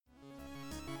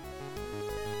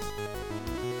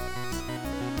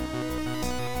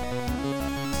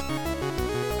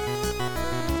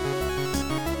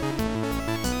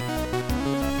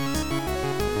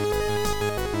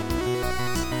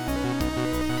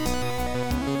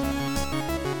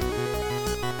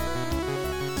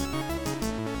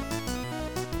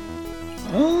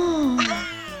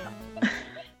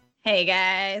Hey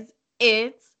guys,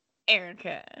 it's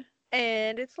Erica.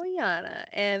 And it's Liana,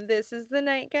 and this is the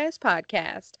Night Guys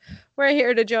podcast. We're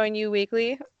here to join you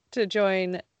weekly to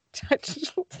join.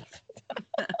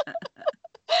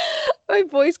 My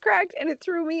voice cracked and it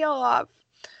threw me off.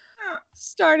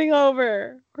 Starting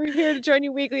over. We're here to join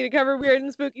you weekly to cover weird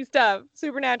and spooky stuff,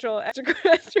 supernatural,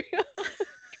 extraterrestrial,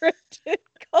 cryptid,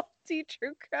 culty,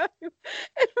 true crime,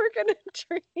 and we're gonna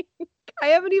drink. I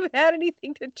haven't even had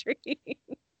anything to drink.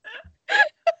 Oh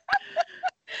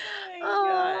my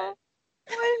God.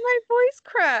 Why did my voice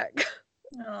crack?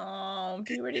 Oh,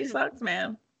 puberty sucks,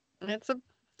 man. It's a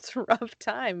rough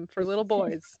time for little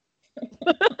boys.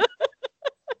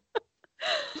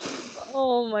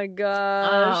 Oh my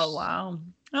gosh. Oh, wow.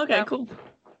 Okay, Yeah. cool.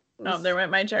 Oh, there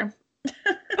went my chair.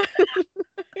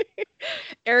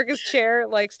 Erica's chair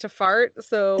likes to fart,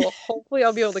 so hopefully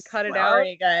I'll be able to cut it out.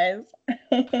 Sorry, guys.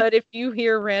 But if you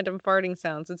hear random farting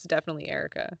sounds, it's definitely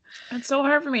Erica. It's so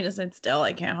hard for me to sit still.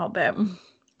 I can't help it.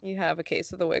 You have a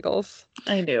case of the wiggles.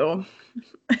 I do.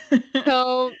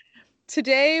 So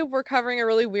today we're covering a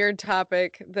really weird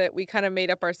topic that we kind of made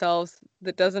up ourselves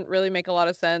that doesn't really make a lot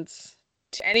of sense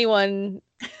to anyone,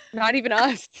 not even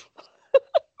us.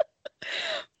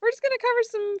 We're just going to cover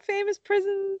some famous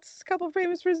prisons, a couple of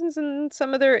famous prisons, and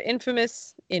some of their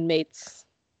infamous inmates.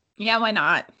 Yeah, why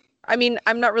not? I mean,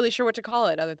 I'm not really sure what to call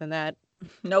it other than that.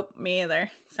 Nope, me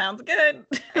either. Sounds good.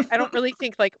 I don't really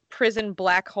think like prison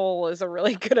black hole is a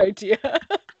really good idea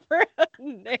for a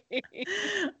name.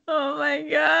 Oh my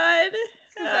God.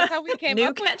 That's how we came New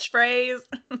up with catchphrase.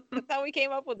 That's how we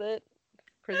came up with it.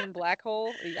 Prison black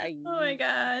hole. Oh my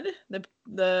God.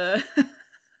 The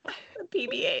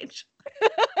PBH.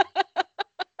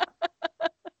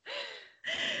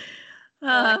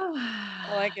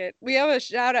 I like it. We have a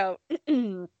shout out.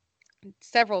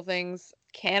 Several things.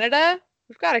 Canada.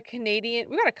 We've got a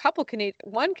couple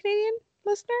one Canadian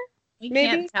listener. We Maybe?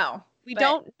 can't tell. We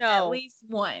don't know. At least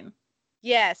one.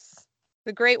 Yes.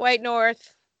 The Great White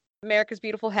North. America's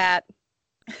beautiful hat.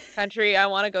 Country I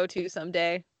want to go to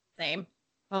someday. Same.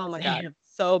 Oh my God.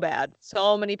 So bad.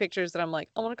 So many pictures that I'm like,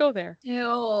 I want to go there.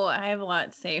 Ew, I have a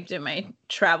lot saved in my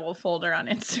travel folder on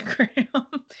Instagram.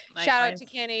 Shout out to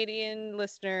Canadian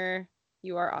listener.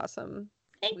 You are awesome.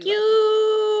 Thank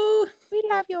you. We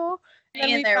love you. Hang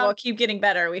in there. We'll keep getting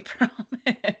better. We promise.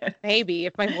 Maybe.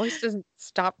 If my voice doesn't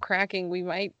stop cracking, we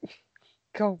might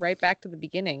go right back to the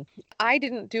beginning. I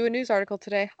didn't do a news article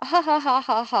today. Ha ha ha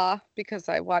ha ha. Because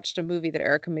I watched a movie that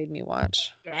Erica made me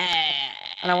watch. Yeah.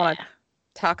 And I want to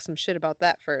talk some shit about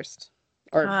that first.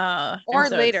 Or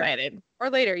so later. Excited. Or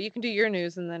later. You can do your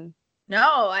news and then.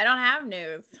 No, I don't have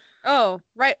news. Oh,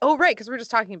 right. Oh, right. Because we're just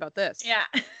talking about this. Yeah.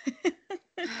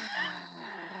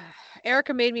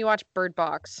 Erica made me watch Bird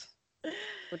Box,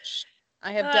 which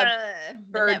I have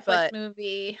dubbed Bird Netflix Butt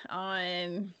movie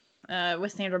on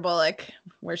with Sandra Bullock,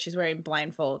 where she's wearing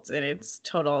blindfolds, and it's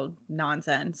total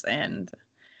nonsense. And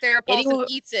Sarah Paulson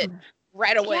eats it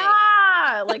right away.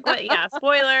 Yeah, like what? Yeah,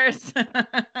 spoilers.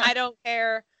 I don't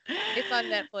care. It's on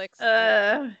Netflix.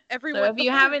 Everyone. So if you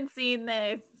haven't seen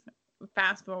this,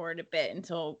 fast forward a bit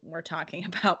until we're talking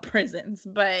about prisons.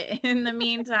 But in the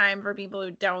meantime, for people who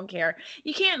don't care,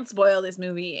 you can't spoil this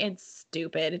movie. It's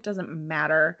stupid. It doesn't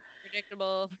matter.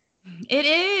 Predictable. It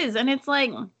is. And it's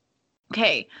like,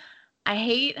 okay, I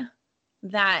hate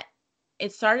that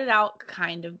it started out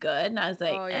kind of good. And I was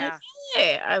like,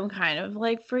 hey, I'm kind of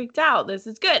like freaked out. This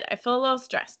is good. I feel a little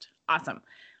stressed. Awesome.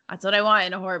 That's what I want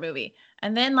in a horror movie.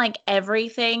 And then like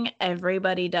everything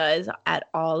everybody does at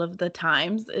all of the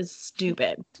times is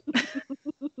stupid.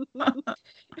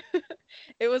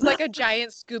 It was like a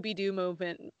giant Scooby-Doo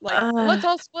movement. Like, let's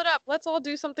all split up. Let's all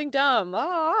do something dumb.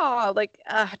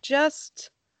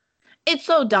 Just. It's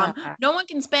so dumb. No one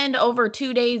can spend over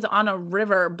 2 days on a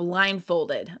river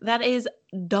blindfolded. That is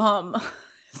dumb.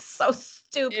 So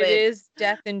stupid. It is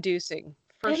death-inducing.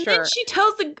 For sure. Then she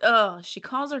tells she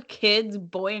calls her kids,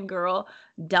 boy and girl,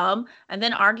 dumb, and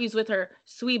then argues with her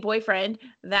sweet boyfriend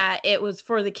that it was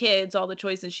for the kids, all the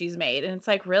choices she's made. And it's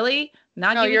like, really?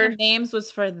 Not giving them names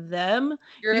was for them?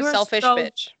 You're a selfish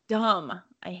bitch. Dumb.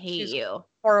 I hate you.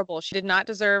 Horrible. She did not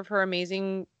deserve her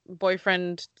amazing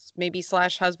boyfriend, maybe /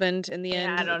 husband in the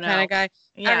end. I don't know. Kind of guy.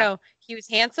 Yeah. I don't know. He was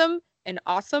handsome and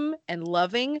awesome and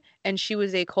loving, and she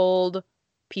was a cold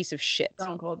piece of shit.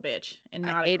 Stone cold bitch. And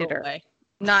not I hated her. Way.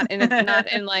 Not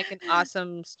in like an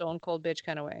awesome stone cold bitch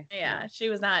kind of way. Yeah, she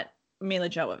was not Mila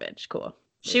Jovovich. Cool.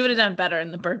 She would have done better in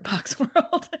the Bird Box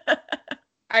world.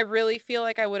 I really feel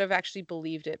like I would have actually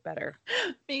believed it better.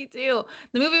 Me too.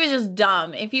 The movie was just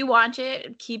dumb. If you watch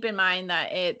it, keep in mind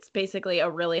that it's basically a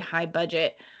really high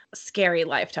budget scary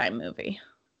Lifetime movie.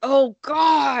 Oh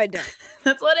God.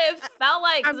 That's what it felt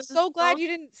like. I'm so glad you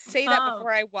didn't say that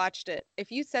before I watched it.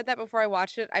 If you said that before I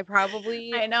watched it, I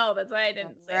probably... I know, that's why I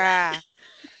didn't say that.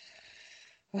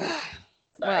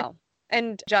 Well,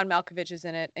 and John Malkovich is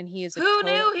in it, and he is a Who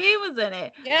knew he was in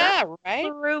it? Yeah, that right?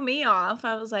 Threw me off.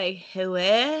 I was like, who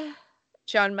is?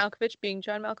 John Malkovich being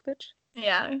John Malkovich?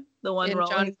 Yeah, the one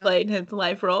role he played his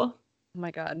life role. Oh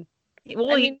my God.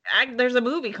 Well, there's a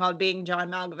movie called Being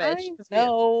John Malkovich. I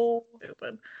know.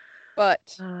 Stupid.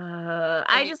 But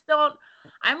I just don't.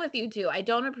 I'm with you too. I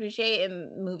don't appreciate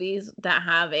in movies that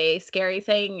have a scary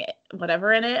thing,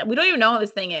 whatever in it. We don't even know what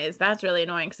this thing is. That's really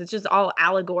annoying because it's just all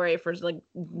allegory for like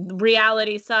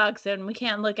reality sucks and we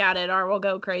can't look at it or we'll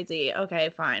go crazy. Okay,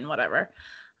 fine, whatever.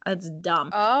 That's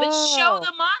dumb. But show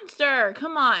the monster.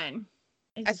 Come on.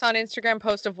 I saw an Instagram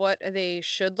post of what they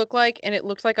should look like, and it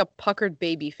looked like a puckered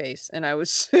baby face, and I was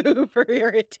super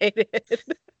irritated.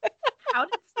 How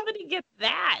did somebody get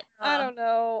that? I don't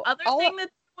know. Other thing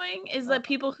that's annoying is that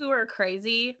people who are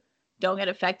crazy don't get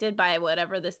affected by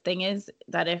whatever this thing is.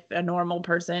 That if a normal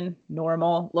person,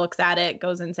 looks at it,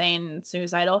 goes insane and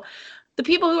suicidal. The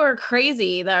people who are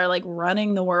crazy that are like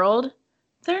running the world,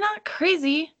 they're not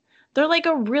crazy. They're like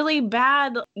a really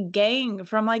bad gang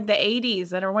from like the 80s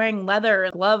that are wearing leather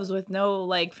gloves with no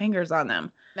like fingers on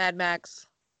them. Mad Max.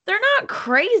 They're not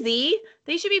crazy.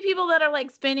 They should be people that are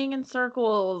like spinning in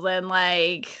circles and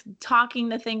like talking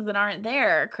to things that aren't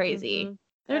there crazy. Mm-hmm.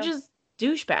 They're just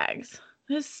douchebags.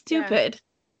 It's stupid. Yeah.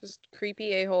 Just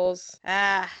creepy a-holes.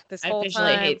 This whole time. I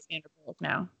officially hate Sandra Bullock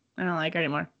now. I don't like her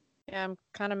anymore. Yeah, I'm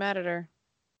kind of mad at her.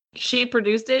 She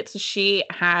produced it, so she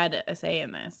had a say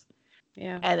in this.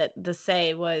 Yeah. And the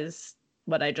say was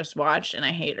what I just watched, and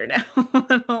I hate her now.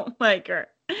 I don't like her.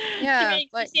 Yeah. She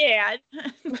makes me sad.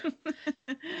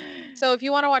 So if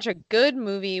you want to watch a good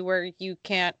movie where you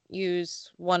can't use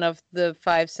one of the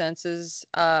five senses,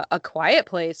 A Quiet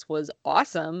Place was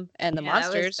awesome, and the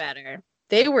monsters, that was better.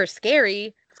 They were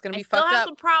scary. It's gonna be fucked up. I still have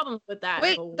some problems with that.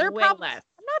 Wait, there are problems. Less.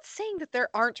 I'm not saying that there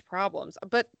aren't problems,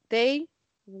 but they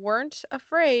weren't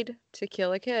afraid to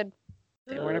kill a kid.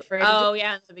 They weren't afraid. Oh,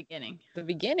 yeah, in the beginning. The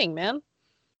beginning, man.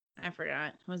 I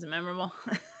forgot. Was it memorable?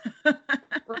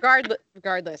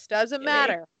 Regardless, doesn't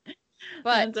matter.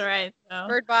 But that's all right. So.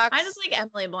 Bird Box. I just like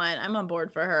Emily Blunt. I'm on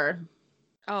board for her.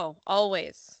 Oh,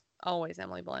 always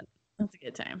Emily Blunt. That's a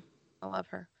good time. I love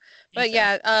her. But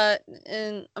yeah,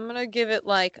 and I'm gonna give it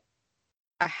like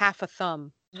a half a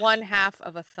thumb, 1/2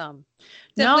 of a thumb.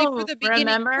 Simply for the beginning.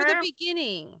 Remember? For the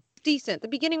beginning. Decent. The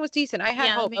beginning was decent. I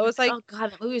had hope. I was like, oh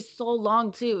God, the movie was so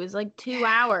long too. It was like 2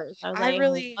 hours. I was like,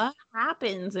 what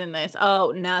happens in this?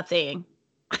 Oh, nothing.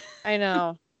 I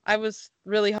know. I was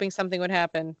really hoping something would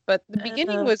happen, but the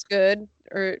beginning was good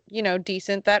or,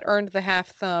 decent. That earned the half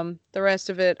thumb. The rest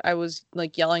of it, I was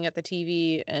like yelling at the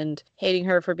TV and hating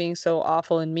her for being so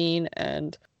awful and mean.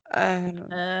 And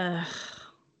the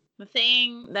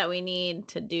thing that we need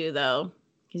to do though,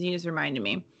 because you just reminded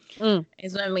me,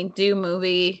 is when we do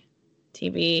movie,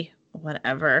 TV,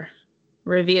 whatever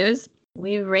reviews,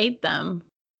 we rate them.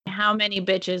 How many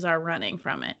bitches are running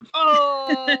from it?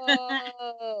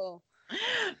 Oh.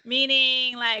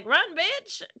 Meaning like run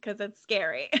bitch because it's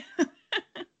scary.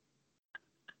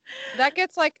 That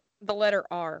gets like the letter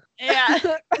R.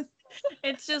 Yeah.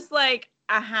 It's just like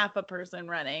a half a person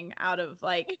running out of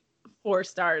like 4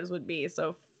 stars would be.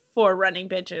 So 4 running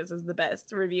bitches is the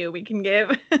best review we can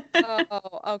give.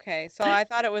 Oh, okay. So I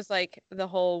thought it was like the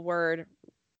whole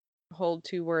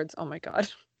 2 words. Oh my God.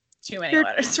 Too many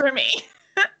letters for me.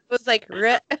 It was like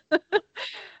 4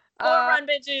 run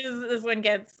bitches. This one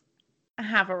gets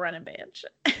half a running bitch.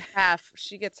 Half.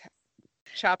 She gets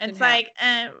chopped in half. It's like,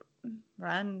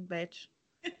 run bitch.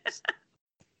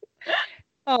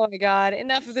 Oh my God.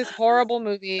 Enough of this horrible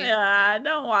movie. Yeah,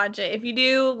 don't watch it. If you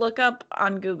do, look up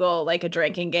on Google like a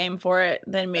drinking game for it,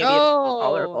 then maybe it's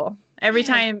tolerable. Every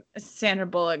time Sandra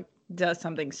Bullock does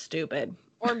something stupid.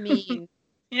 Or mean.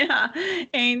 Yeah.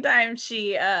 Anytime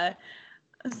she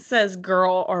says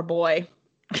girl or boy.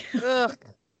 Ugh.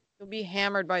 You'll be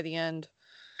hammered by the end.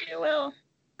 You will.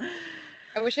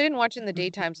 I wish I didn't watch it in the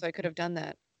daytime so I could have done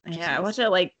that. Yeah, I watched it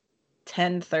like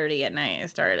 10:30 at night. I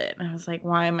started it. And I was like,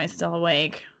 why am I still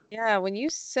awake? Yeah, when you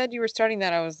said you were starting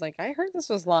that, I was like, I heard this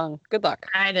was long. Good luck.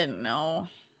 I didn't know.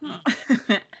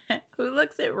 Who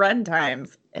looks at run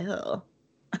times? Ew.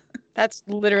 That's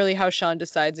literally how Sean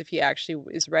decides if he actually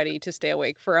is ready to stay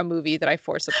awake for a movie that I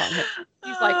force upon him.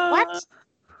 He's like, what?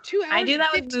 2 hours? I do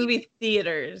that with movie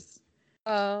theaters.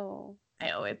 Oh. I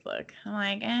always look. I'm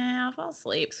like, I'll fall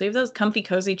asleep. So we have those comfy,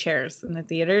 cozy chairs in the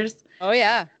theaters. Oh,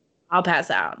 yeah. I'll pass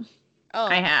out. Oh.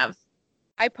 I have.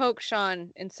 I poke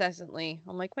Sean incessantly.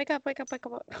 I'm like, wake up, wake up, wake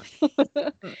up.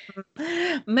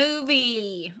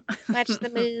 Movie. Watch the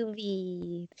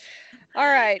movie.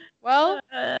 All right. Well,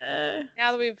 now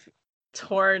that we've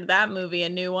toured that movie a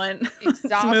new one. Let's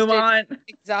move on.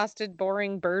 Exhausted,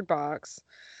 boring Bird Box.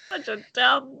 Such a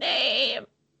dumb name.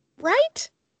 Right?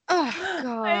 Oh,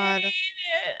 God. I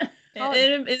hate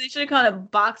it. They should have called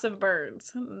it Box of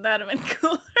Birds. That'd have been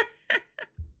cooler.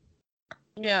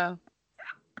 Yeah.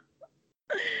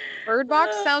 Bird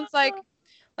Box sounds like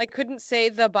couldn't say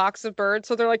the box of birds,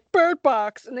 so they're like Bird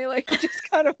Box, and they like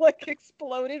just kind of like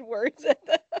exploded words at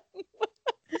them.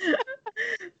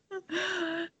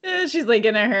 Yeah, she's like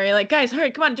in a hurry, like, guys,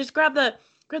 hurry, come on, just grab the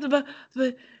Bird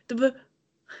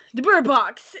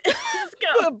Box. Let's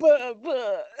go.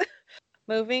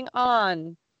 Moving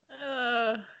on.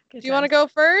 Do you want to go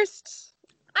first?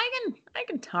 I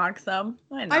can talk some.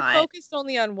 Why not? I focused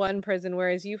only on one prison,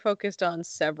 whereas you focused on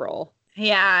several.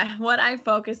 Yeah, what I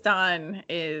focused on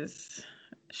is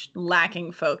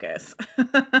lacking focus.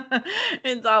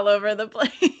 It's all over the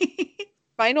place.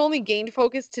 Mine only gained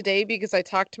focus today because I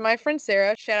talked to my friend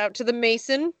Sarah. Shout out to the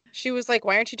Mason. She was like,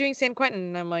 why aren't you doing San Quentin?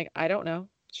 And I'm like, I don't know.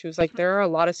 She was like, there are a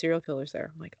lot of serial killers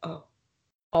there. I'm like, oh,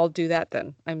 I'll do that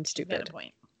then. I'm stupid.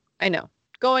 Point. I know.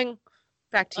 Going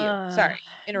back to you. Sorry,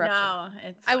 interruption. No,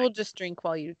 it's fine. I will just drink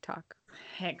while you talk.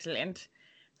 Excellent.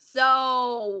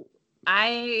 So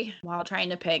while trying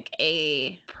to pick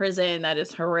a prison that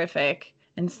is horrific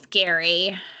and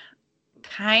scary,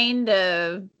 kind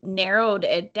of narrowed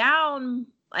it down.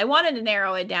 I wanted to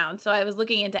narrow it down, so I was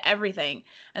looking into everything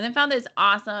and then found this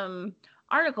awesome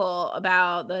article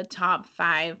about the top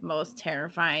 5 most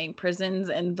terrifying prisons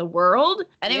in the world.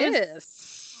 And it was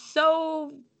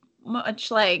so much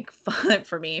like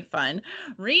fun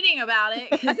reading about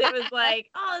it, because it was like,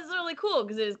 oh, this is really cool,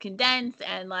 because it was condensed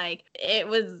and like it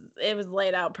was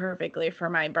laid out perfectly for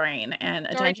my brain and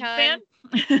attention span.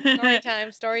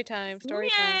 Story time.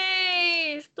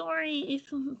 Yay, stories.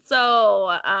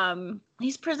 So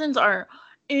these prisons are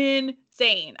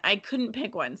insane. I couldn't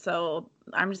pick one, so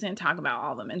I'm just going to talk about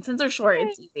all of them. And since they're short,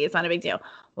 it's easy. It's not a big deal.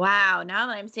 Wow, now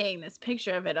that I'm seeing this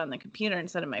picture of it on the computer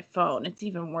instead of my phone, it's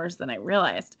even worse than I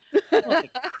realized. Holy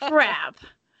crap.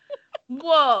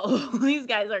 Whoa, these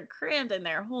guys are cramped in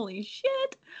there. Holy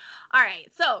shit. All right,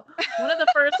 so one of the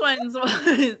first ones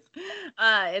was,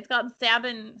 it's called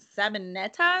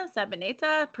Sabaneta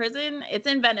prison. It's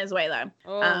in Venezuela.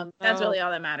 That's really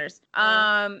all that matters.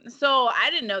 So I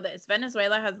didn't know this.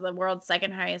 Venezuela has the world's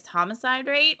 2nd highest homicide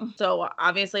rate. So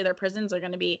obviously their prisons are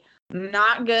going to be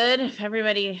not good if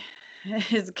everybody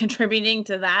is contributing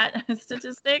to that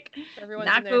statistic. Everyone's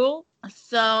not cool.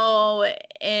 So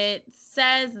it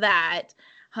says that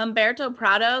Humberto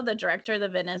Prado, the director of the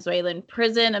Venezuelan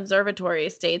Prison Observatory,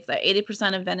 states that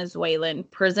 80% of Venezuelan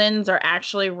prisons are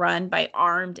actually run by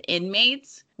armed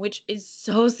inmates, which is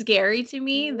so scary to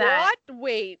me. That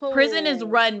prison is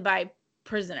run by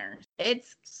prisoners.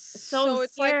 It's so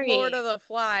it's scary. Like Lord of the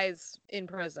Flies in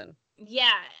prison.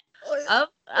 Yeah. Of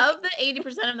the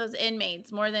 80% of those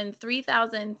inmates, more than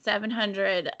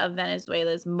 3,700 of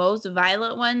Venezuela's most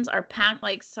violent ones are packed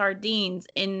like sardines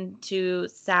into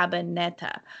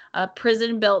Sabaneta, a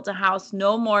prison built to house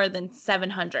no more than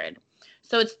 700.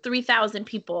 So it's 3,000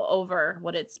 people over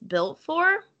what it's built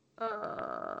for.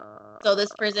 So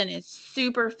this prison is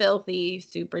super filthy,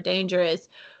 super dangerous,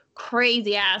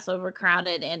 crazy ass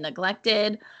overcrowded and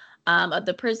neglected.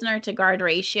 The prisoner to guard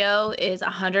ratio is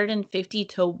 150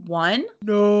 to 1.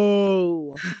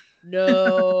 No.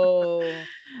 Oh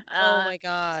my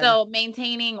God. So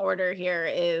maintaining order here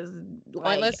is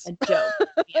like a joke.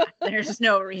 Yeah, there's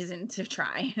no reason to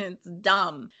try. It's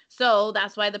dumb. So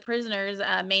that's why the prisoners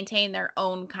maintain their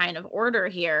own kind of order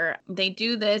here. They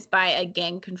do this by a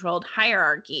gang-controlled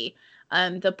hierarchy.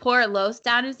 The poor,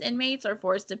 low-status inmates are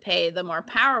forced to pay the more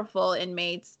powerful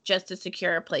inmates just to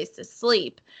secure a place to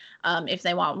sleep. If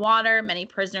they want water, many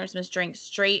prisoners must drink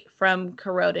straight from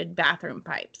corroded bathroom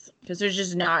pipes because there's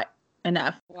just not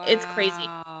enough. Wow. It's crazy.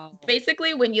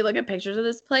 Basically, when you look at pictures of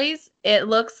this place, it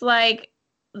looks like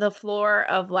the floor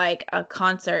of like a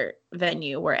concert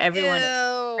venue where everyone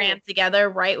is crammed together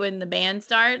right when the band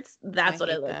starts. That's what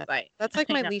it looks like. That's like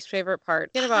my least favorite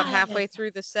part. Get about halfway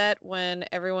through the set when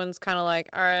everyone's kind of like,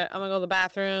 all right, I'm gonna go to the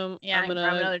bathroom. Yeah, I'm gonna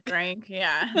grab another drink.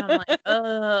 Yeah. And I'm like,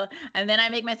 ugh. And then I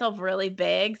make myself really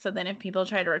big. So then if people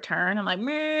try to return, I'm like,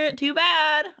 meh, too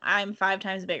bad. I'm 5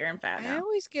 times bigger and fat now. I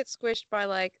always get squished by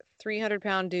like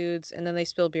 300-pound dudes and then they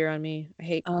spill beer on me. I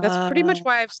hate that's pretty much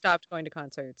why I've stopped going to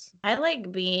concerts. I like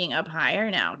being up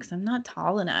higher now because I'm not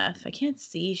tall enough. I can't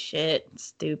see shit. It's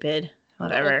stupid.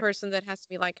 The old person that has to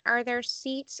be like, are there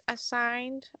seats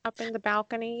assigned up in the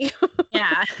balcony?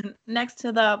 Yeah, next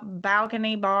to the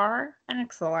balcony bar.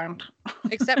 Excellent.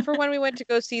 Except for when we went to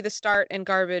go see The Start and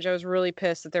Garbage, I was really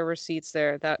pissed that there were seats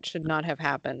there. That should not have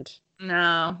happened.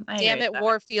 No, damn it,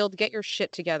 Warfield, get your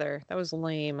shit together. That was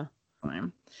lame.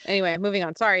 Anyway, moving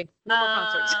on. Sorry. No more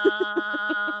concerts.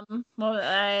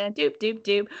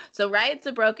 Doop. So riots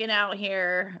have broken out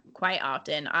here quite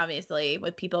often, obviously,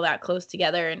 with people that close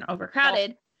together and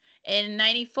overcrowded. In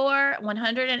 94,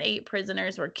 108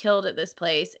 prisoners were killed at this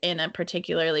place in a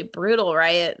particularly brutal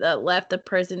riot that left the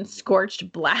prison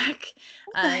scorched black.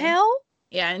 What the hell?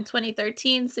 Yeah, in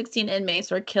 2013, 16 inmates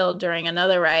were killed during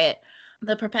another riot.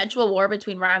 The perpetual war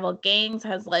between rival gangs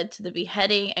has led to the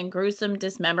beheading and gruesome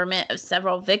dismemberment of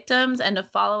several victims, and a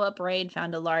follow-up raid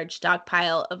found a large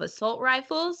stockpile of assault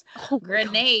rifles,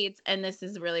 grenades, and this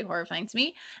is really horrifying to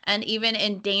me, and even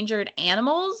endangered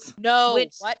animals,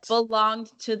 which belonged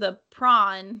to the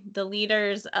Prawn, the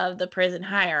leaders of the prison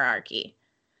hierarchy.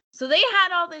 So they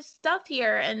had all this stuff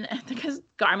here, and because,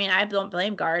 I mean, I don't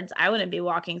blame guards. I wouldn't be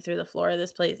walking through the floor of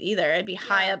this place either. I'd be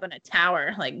high up in a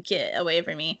tower, like, get away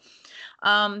from me.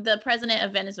 The president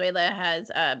of Venezuela has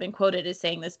been quoted as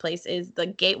saying this place is the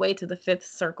gateway to the fifth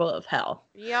circle of hell.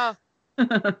 Yeah.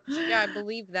 Yeah, I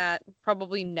believe that.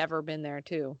 Probably never been there,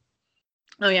 too.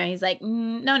 Oh, yeah. He's like,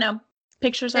 no.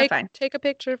 Pictures are fine. Take a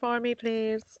picture for me,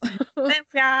 please.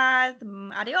 Gracias.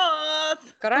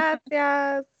 Adios.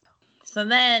 Gracias. So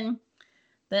then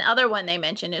the other one they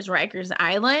mentioned is Rikers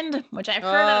Island, which I've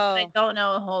heard of, but I don't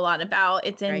know a whole lot about.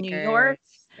 It's in New York.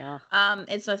 Yeah.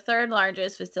 It's the third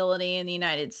largest facility in the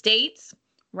United States.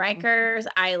 Rikers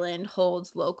Island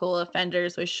holds local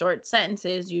offenders with short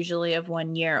sentences, usually of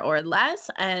 1 year or less.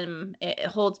 And it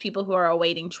holds people who are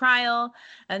awaiting trial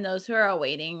and those who are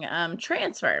awaiting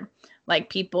transfer. Like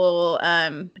people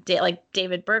like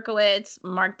David Berkowitz,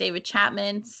 Mark David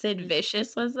Chapman, Sid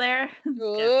Vicious was there.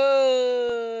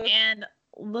 And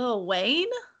Lil Wayne.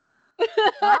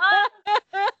 I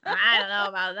don't know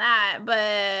about that,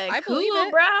 but I cool, believe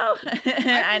it. Bro.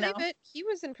 I know. Believe it. He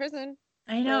was in prison.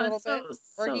 I know. It's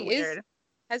so weird.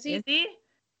 Has he? Is he?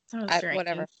 So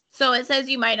whatever. So it says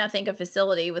you might not think a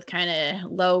facility with kind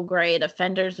of low grade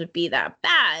offenders would be that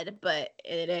bad, but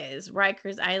it is.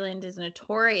 Rikers Island is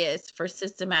notorious for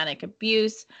systematic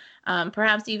abuse,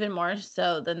 perhaps even more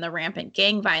so than the rampant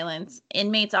gang violence.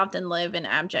 Inmates often live in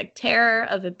abject terror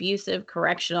of abusive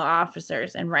correctional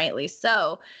officers, and rightly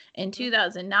so. In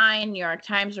 2009, New York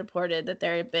Times reported that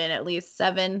there had been at least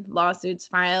 7 lawsuits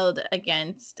filed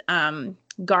against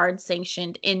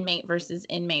guard-sanctioned inmate versus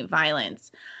inmate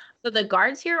violence. So the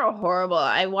guards here are horrible.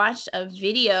 I watched a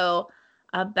video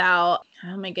about,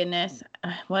 oh my goodness,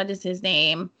 what is his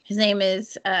name? His name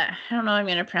is, I don't know if I'm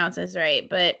going to pronounce this right,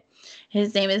 but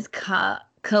his name is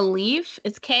Kalief.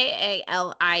 It's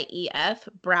Kalief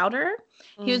Browder.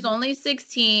 He was only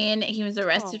 16. He was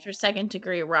arrested for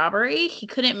second-degree robbery. He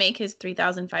couldn't make his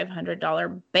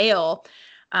 $3,500 bail.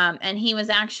 And he was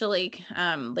actually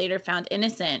later found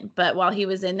innocent. But while he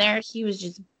was in there, he was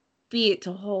just beat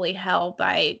to holy hell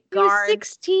by guards. He was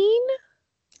 16?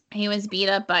 He was beat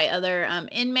up by other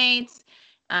inmates.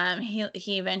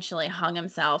 He eventually hung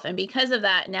himself. And because of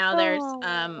that, now there's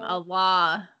a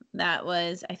law that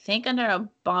was, I think, under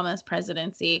Obama's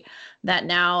presidency that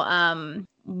now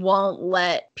won't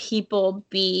let people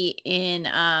be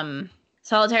in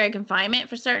solitary confinement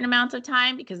for certain amounts of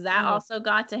time, because that also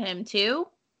got to him too.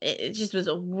 It just was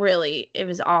it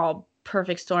was all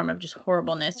perfect storm of just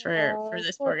horribleness for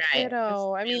this poor guy.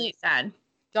 I mean, really sad.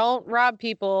 Don't rob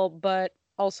people, but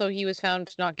also he was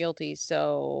found not guilty,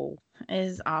 so it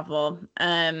is awful.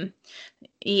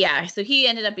 Yeah, so he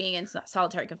ended up being in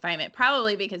solitary confinement,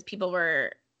 probably because people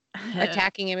were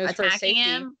attacking him. It was for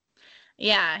safety.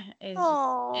 Yeah,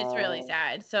 it's really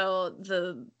sad. So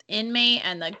the inmate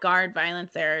and the guard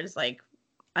violence there is like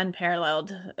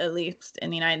unparalleled, at least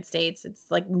in the United States. It's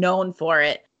like known for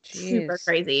it. Jeez. Super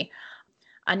crazy.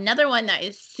 Another one that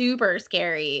is super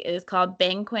scary is called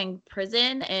Bang Kwang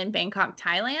Prison in Bangkok,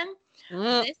 Thailand.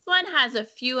 This one has a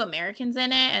few Americans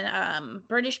in it and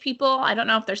British people. I don't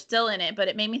know if they're still in it, but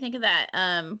it made me think of that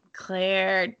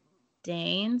Claire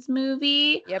Danes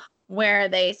movie where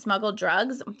they smuggle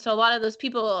drugs. So a lot of those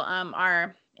people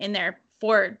are in there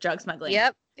for drug smuggling.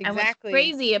 Yep, exactly. And what's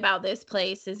crazy about this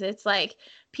place is it's like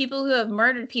people who have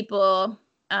murdered people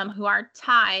who are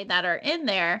Thai that are in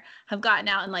there have gotten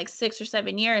out in like 6 or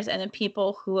 7 years. And the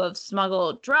people who have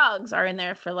smuggled drugs are in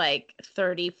there for like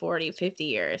 30, 40, 50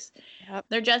 years. Yep.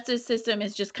 Their justice system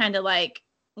is just kind of like,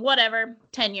 whatever,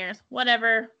 10 years,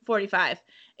 whatever, 45.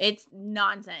 It's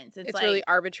nonsense. It's like really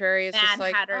arbitrary. It's Mad just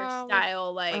like Hatter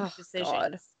style decisions.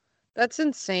 God. That's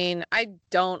insane. I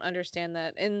don't understand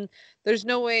that. And there's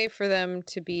no way for them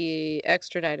to be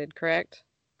extradited, correct?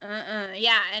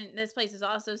 Yeah, and this place is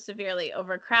also severely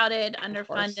overcrowded,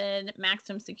 underfunded,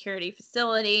 maximum security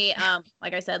facility.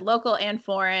 Like I said, local and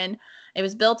foreign. It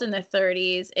was built in the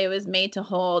 30s. It was made to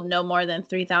hold no more than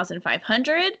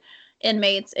 3,500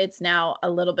 inmates. It's now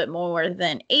a little bit more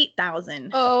than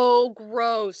 8,000. Oh,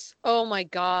 gross. Oh my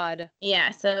God. Yeah,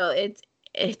 so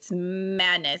it's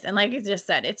madness. And like I just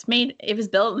said, it was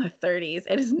built in the 30s.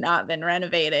 It has not been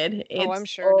renovated. It's I'm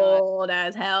sure old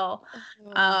as hell.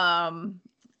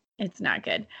 It's not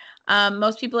good.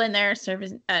 Most people in there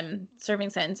serving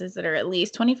sentences that are at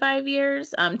least 25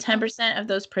 years. 10% of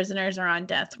those prisoners are on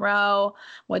death row.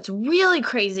 What's really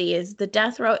crazy is the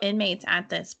death row inmates at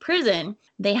this prison,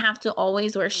 they have to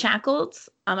always wear shackles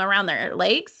around their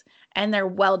legs, and they're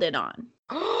welded on.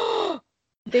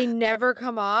 They never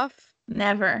come off?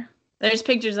 Never. There's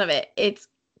pictures of it. It's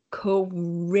crazy.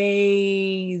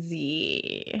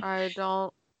 I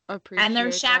don't appreciate and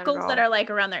there's shackles that are like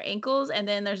around their ankles, and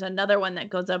then there's another one that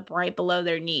goes up right below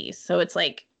their knees. So it's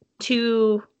like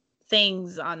two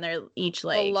things on their each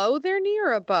leg. Below their knee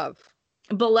or above?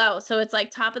 Below. So it's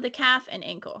like top of the calf and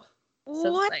ankle.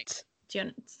 So what? It's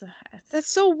like,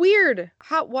 that's so weird.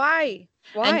 Why?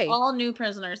 And all new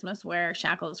prisoners must wear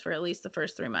shackles for at least the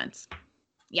first 3 months.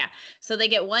 Yeah. So they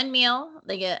get one meal.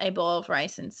 They get a bowl of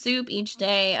rice and soup each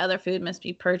day. Other food must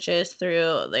be purchased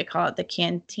through, they call it the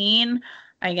canteen.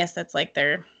 I guess that's like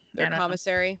their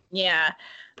commissary. Yeah.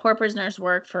 Poor prisoners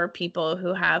work for people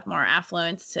who have more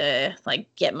affluence to like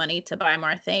get money to buy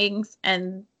more things.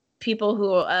 And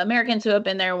Americans who have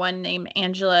been there, one named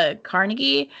Angela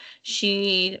Carnegie,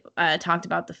 she talked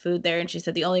about the food there, and she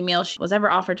said the only meal she was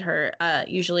ever offered to her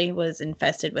usually was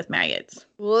infested with maggots.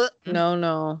 What?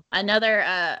 No. Another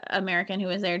American who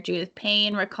was there, Judith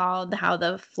Payne, recalled how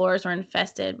the floors were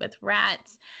infested with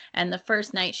rats, and the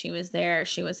first night she was there,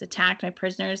 she was attacked by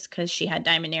prisoners because she had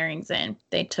diamond earrings in.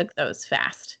 They took those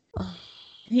fast.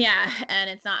 Yeah, and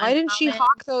it's not. Why didn't she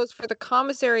hawk those for the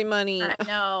commissary money? I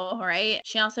know, right?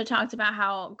 She also talked about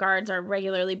how guards are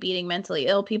regularly beating mentally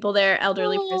ill people there,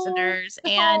 elderly prisoners,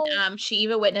 and she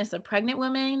even witnessed a pregnant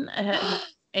woman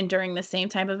enduring the same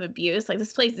type of abuse. Like,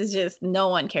 this place is just, no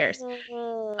one cares.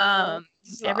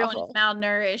 Everyone is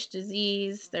malnourished,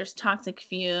 diseased. There's toxic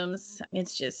fumes.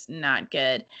 It's just not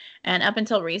good. And up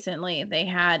until recently, they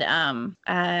had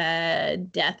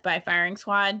death by firing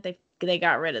squad. They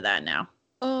got rid of that now.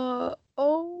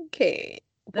 Okay.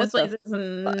 This place is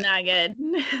not good.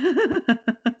 This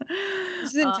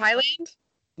is in Thailand?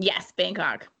 Yes,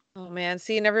 Bangkok. Oh, man.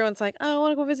 See, and everyone's like, oh, I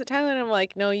want to go visit Thailand. I'm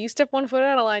like, no, you step one foot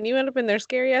out of line, you end up in their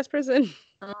scary-ass prison.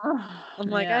 I'm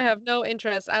like, I have no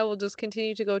interest. I will just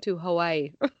continue to go to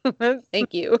Hawaii.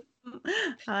 Thank you.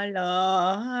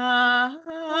 Hello.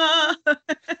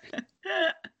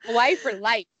 Hawaii for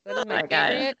life. That is my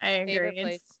favorite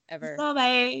place ever.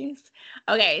 Always.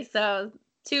 Okay, so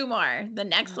 2 more. The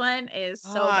next one is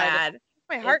so bad.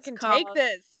 My heart can take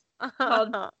this.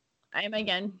 Called, I'm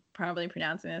again probably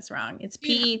pronouncing this wrong. It's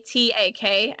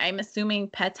Petak. I'm assuming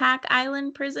Petak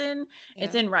Island Prison. Yeah.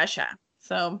 It's in Russia.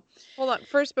 So hold on.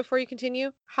 First, before you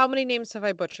continue, how many names have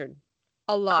I butchered?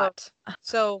 A lot.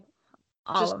 So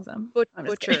all of them.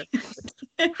 Butcher.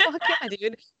 Fuck yeah,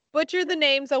 dude. Butcher the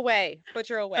names away.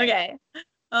 Butcher away. Okay.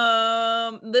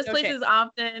 This place is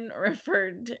often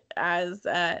referred as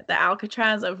the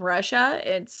Alcatraz of Russia.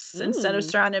 It's instead of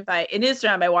surrounded by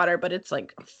water, but it's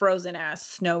like frozen ass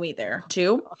snowy there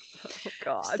too. Oh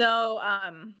God. So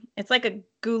it's like a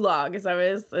gulag. It's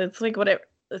like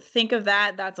think of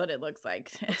that. That's what it looks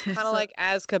like. It's kind of like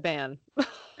Azkaban.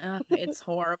 It's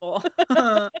horrible.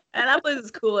 And that place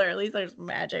is cooler. At least there's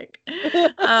magic.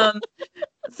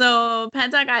 So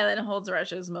Petak Island holds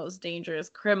Russia's most dangerous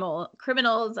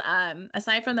criminals.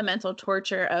 Aside from the mental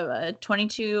torture of a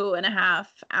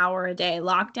 22.5-hour-a-day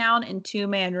lockdown in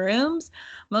 2-man rooms,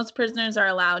 most prisoners are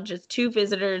allowed just 2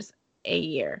 visitors a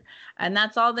year. And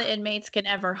that's all the inmates can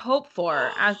ever hope for,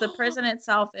 as the prison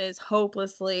itself is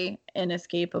hopelessly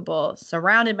inescapable,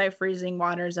 surrounded by freezing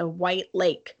waters of White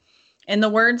Lake. In the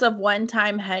words of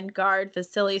one-time head guard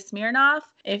Vasily Smirnov,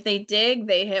 if they dig,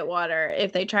 they hit water.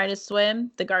 If they try to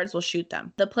swim, the guards will shoot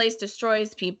them. The place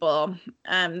destroys people.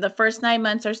 The first 9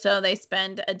 months or so, they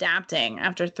spend adapting.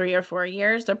 After 3 or 4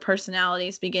 years, their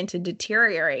personalities begin to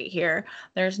deteriorate here.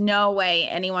 There's no way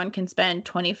anyone can spend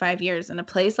 25 years in a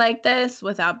place like this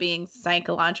without being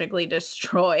psychologically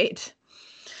destroyed.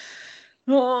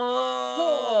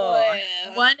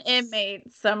 One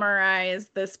inmate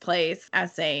summarized this place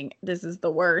as saying, "This is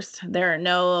the worst. There are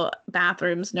no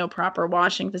bathrooms, no proper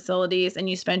washing facilities, and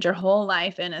you spend your whole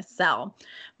life in a cell.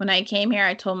 When I came here,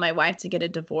 I told my wife to get a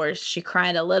divorce. She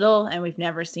cried a little, and we've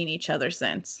never seen each other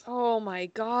since." Oh my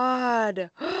God.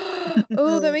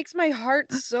 Oh, that makes my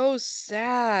heart so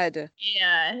sad.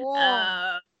 Yeah.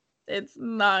 Whoa. It's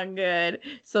not good.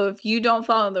 So if you don't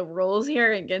follow the rules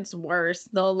here, it gets worse.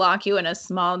 They'll lock you in a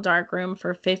small dark room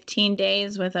for 15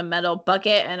 days with a metal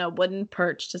bucket and a wooden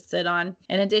perch to sit on.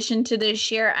 In addition to the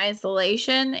sheer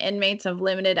isolation, inmates have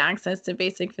limited access to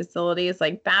basic facilities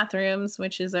like bathrooms,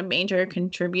 which is a major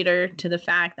contributor to the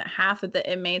fact that half of the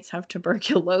inmates have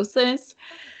tuberculosis.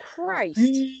 Christ.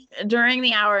 During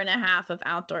the hour and a half of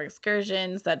outdoor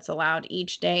excursions that's allowed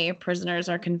each day, prisoners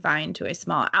are confined to a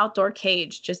small outdoor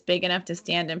cage just big enough to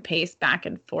stand and pace back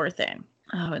and forth in.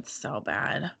 Oh, it's so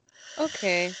bad.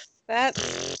 Okay.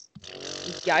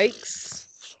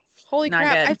 Yikes. Holy Not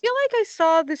crap. good. I feel like I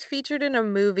saw this featured in a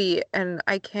movie and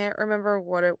I can't remember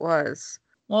what it was.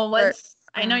 Well,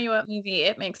 I know you what movie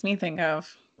it makes me think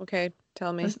of. Okay,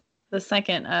 tell me. The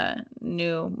second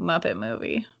new Muppet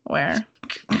movie where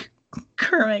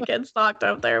Kermit gets locked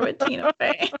up there with Tina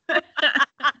Fey.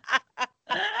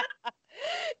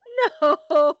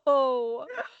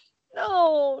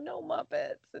 No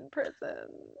Muppets in prison.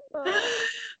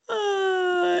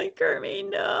 Oh, Kermit,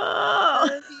 no.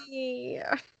 Kermit.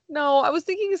 No, I was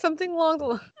thinking of something along the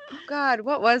line. Oh God,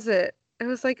 what was it? It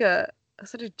was like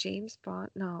was it a James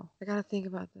Bond? No, I gotta think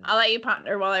about this. I'll let you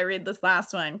ponder while I read this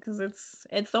last one because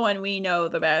it's the one we know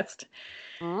the best.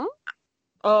 Huh?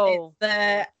 Oh,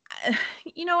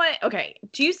 you know what? Okay,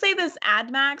 do you say this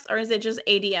AdMax or is it just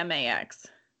ADMAX?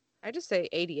 I just say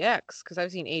ADX because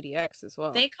I've seen ADX as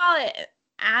well. They call it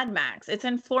AdMax. It's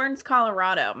in Florence,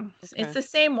 Colorado. Okay. It's the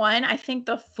same one. I think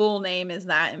the full name is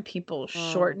that, and people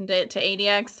shortened it to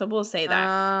ADX, so we'll say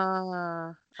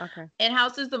that. Okay. It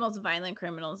houses the most violent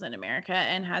criminals in America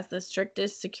and has the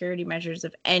strictest security measures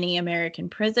of any American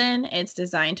prison. It's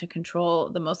designed to control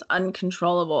the most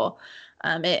uncontrollable.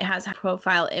 It has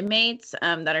profile inmates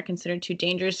that are considered too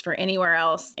dangerous for anywhere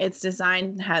else. Its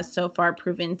design has so far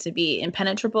proven to be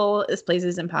impenetrable. This place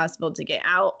is impossible to get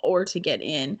out or to get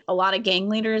in. A lot of gang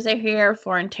leaders are here,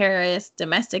 foreign terrorists,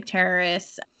 domestic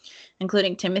terrorists,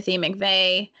 including Timothy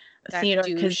McVeigh, Theodore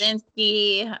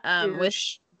Kaczynski,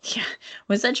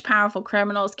 with such powerful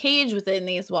criminals caged within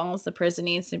these walls, the prison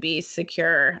needs to be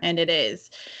secure, and it is.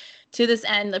 To this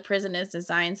end, the prison is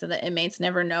designed so that inmates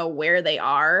never know where they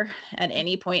are at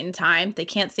any point in time. They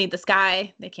can't see the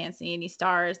sky. They can't see any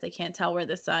stars. They can't tell where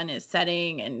the sun is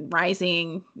setting and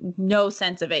rising. No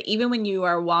sense of it. Even when you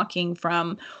are walking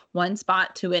from one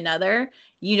spot to another,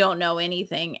 you don't know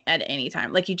anything at any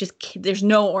time. Like there's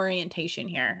no orientation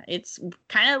here. It's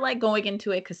kind of like going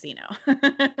into a casino.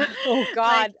 Oh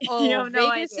God! Like, you have no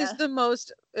Vegas idea. is the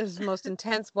most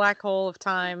intense black hole of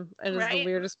time. It is the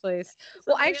weirdest place. So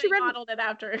well, I actually modeled it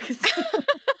after a casino.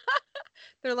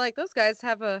 They're like, those guys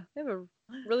have a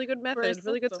really good method,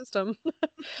 really good system.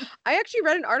 I actually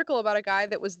read an article about a guy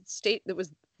that was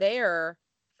there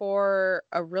for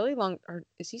a really long. Or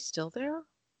is he still there?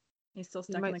 He's still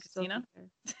stuck in the casino?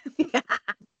 Yeah.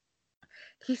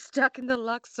 He's stuck in the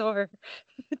Luxor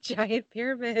giant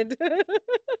pyramid.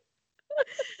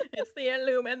 It's the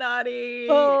Illuminati.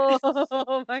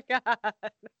 Oh my God.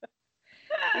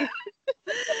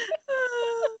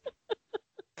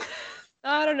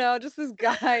 I don't know. Just this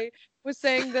guy was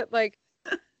saying that, like,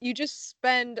 you just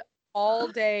spend all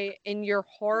day in your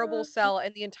horrible cell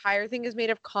and the entire thing is made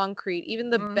of concrete. Even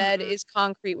the bed is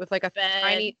concrete with like a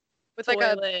tiny, with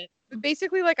toilet. Like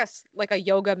basically like a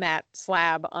yoga mat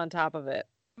slab on top of it.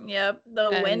 Yep.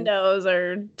 The windows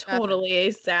are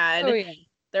totally sad. Oh, yeah.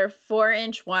 They're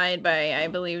 4-inch wide by, I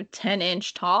believe,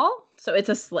 10-inch tall. So it's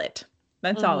a slit.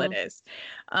 That's all it is.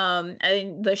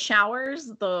 And the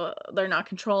showers, they're not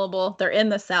controllable. They're in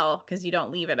the cell because you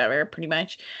don't leave it ever, pretty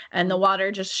much. And the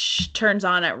water just turns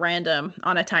on at random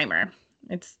on a timer.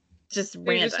 It's just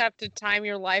random. You just have to time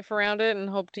your life around it and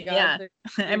hope to God.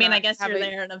 Yeah. I mean, I guess you're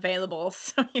there and available,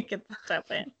 so you can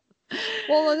jump in.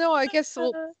 Well, no, I guess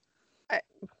well,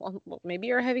 maybe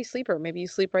you're a heavy sleeper. Maybe you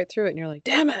sleep right through it and you're like,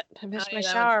 damn it, I missed my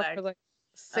shower for like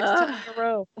 6 times in a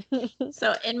row.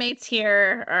 So inmates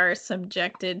here are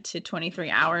subjected to 23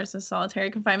 hours of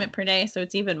solitary confinement per day. So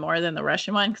it's even more than the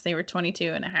Russian one because they were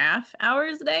 22 and a half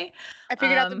hours a day. I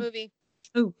figured out the movie.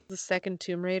 Ooh, the second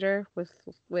Tomb Raider with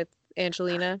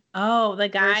Angelina. Oh, the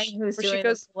guy who's doing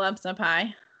the pull-ups up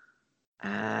high.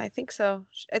 I think so.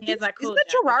 Isn't that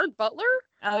Gerard Butler?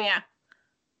 Oh yeah.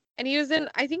 And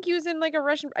I think he was in like a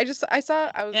Russian. I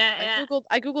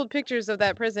googled pictures of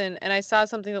that prison and I saw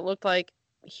something that looked like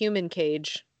human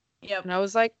cage. Yep. And I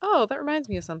was like, oh, that reminds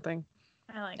me of something.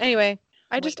 I like Anyway,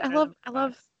 it. I love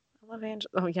Angela.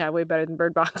 Oh yeah, way better than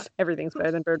Bird Box. Everything's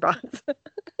better than Bird Box.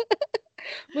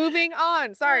 Moving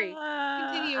on. Sorry.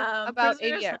 Continue about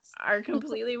prisoners ADX. are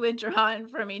completely withdrawn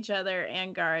from each other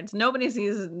and guards. Nobody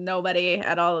sees nobody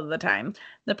at all of the time.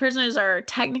 The prisoners are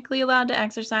technically allowed to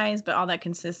exercise, but all that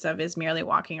consists of is merely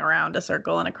walking around a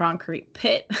circle in a concrete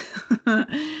pit.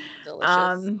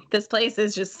 Delicious. This place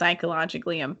is just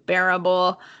psychologically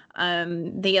unbearable.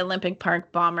 The Olympic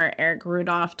Park bomber Eric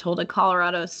Rudolph told a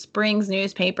Colorado Springs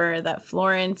newspaper that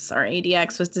Florence, or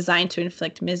ADX, was designed to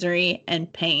inflict misery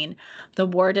and pain. The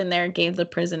warden there gave the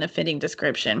prison a fitting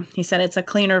description. He said it's a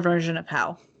cleaner version of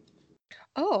hell.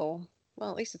 Oh,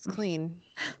 well, at least it's clean.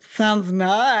 Sounds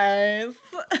nice.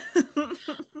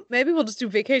 Maybe we'll just do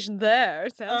vacation there.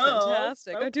 Sounds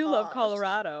fantastic. So I do love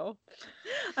Colorado.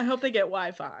 I hope they get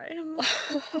Wi-Fi.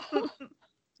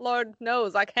 Lord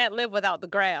knows I can't live without the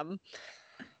gram.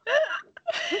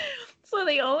 So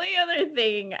the only other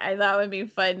thing I thought would be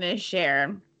fun to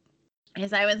share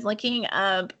is I was looking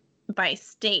up by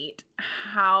state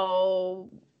how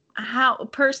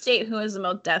per state who is the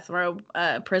most death row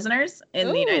prisoners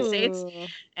in the United States,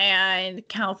 and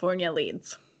California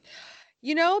leads.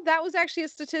 You know, that was actually a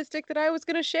statistic that I was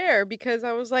going to share because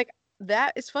I was like,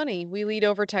 that is funny. We lead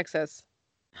over Texas.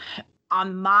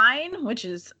 On mine, which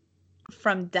is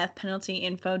from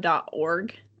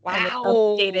deathpenaltyinfo.org. Wow. And it's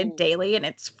updated daily, and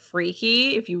it's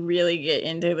freaky. If you really get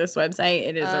into this website,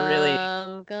 it is a really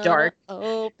dark.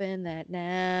 Open that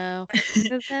now.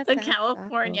 So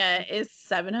California is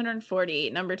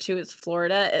 740. Number 2 is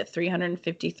Florida at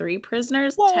 353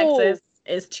 prisoners. Whoa. Texas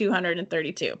is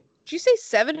 232. Did you say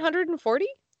 740?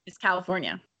 It's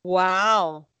California.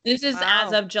 Wow. This is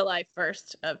as of July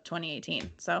 1st of 2018.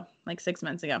 So like 6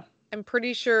 months ago. I'm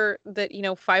pretty sure that,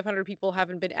 500 people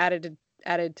haven't been added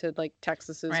to like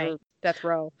Texas's or death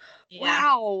row. Yeah.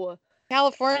 Wow.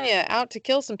 California out to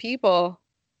kill some people.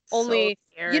 Only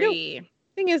scary.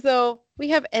 Thing is though, we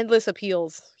have endless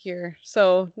appeals here.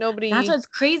 So nobody. That's what's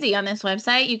crazy on this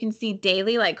website. You can see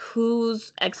daily like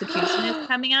whose execution is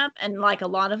coming up, and like a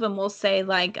lot of them will say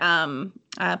like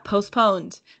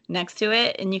postponed next to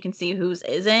it, and you can see whose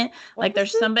isn't. Like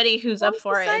there's somebody who's up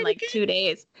for it in like 2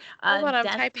 days.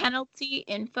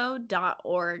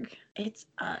 Deathpenaltyinfo.org. It's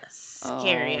a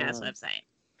scary ass website.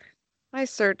 My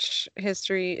search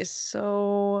history is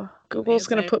so Google's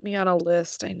gonna put me on a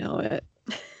list. I know it.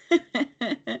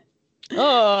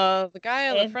 The guy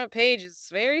on the front page is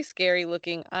very scary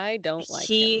looking. I don't like him.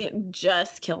 He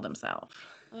just killed himself.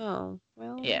 Oh,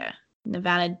 well. Yeah.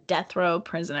 Nevada death row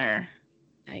prisoner.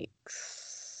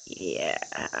 Yikes. Yeah.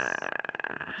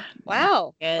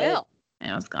 Wow. Well.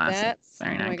 It was gone. Oh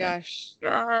my gosh.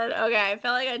 God. Okay, I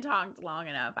felt like I talked long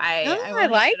enough. I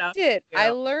liked it.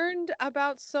 I learned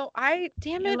about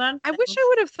damn it. I wish I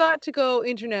would have thought to go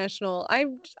international. I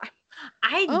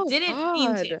didn't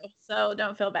mean to, so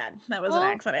don't feel bad. That was an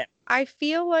accident. I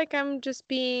feel like I'm just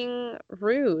being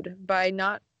rude by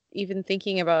not even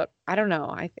thinking about, I don't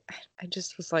know. I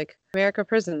just was like, America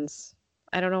prisons.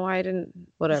 I don't know why I didn't,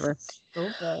 whatever.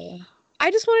 Okay. I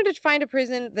just wanted to find a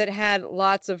prison that had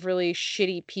lots of really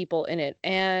shitty people in it.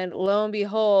 And lo and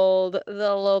behold,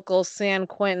 the local San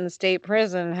Quentin State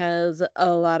Prison has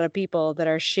a lot of people that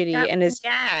are shitty and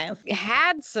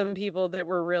had some people that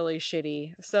were really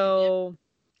shitty. So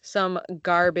some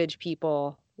garbage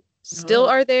people still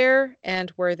are there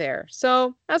and were there.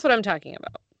 So that's what I'm talking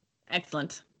about.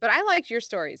 Excellent. But I liked your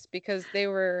stories because they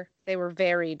were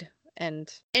varied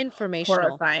and informational.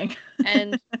 Horrifying.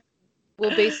 And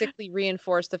will basically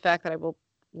reinforce the fact that I will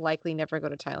likely never go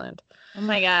to Thailand. Oh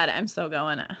my God, I'm so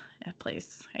going to a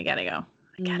place. I gotta go.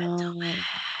 I gotta do it.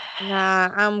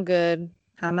 Nah, I'm good.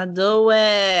 I'm gonna do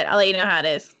it. I'll let you know how it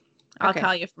is. I'll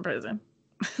call you from prison.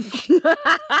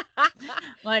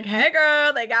 Like, hey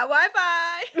girl, they got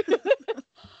Wi-Fi.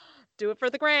 Do it for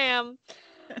the gram.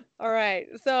 All right,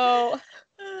 so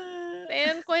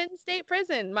San Quentin State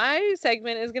Prison. My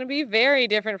segment is going to be very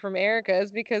different from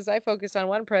Erica's because I focused on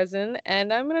one prison,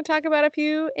 and I'm going to talk about a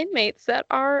few inmates that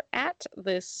are at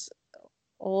this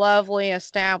lovely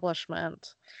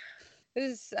establishment.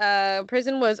 This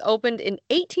prison was opened in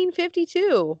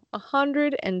 1852,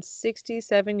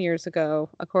 167 years ago,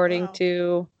 according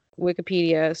to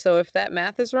Wikipedia. So if that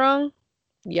math is wrong,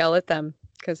 yell at them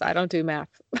because I don't do math.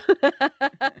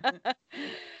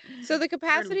 So the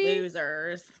capacity... We're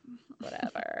losers.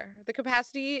 Whatever. The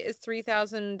capacity is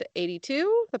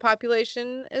 3,082. The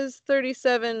population is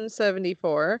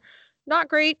 3,774. Not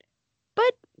great,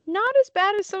 but not as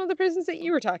bad as some of the prisons that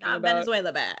you were talking about.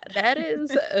 Venezuela bad. That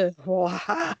is...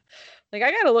 Like,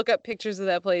 I gotta look up pictures of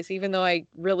that place, even though I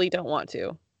really don't want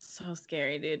to. So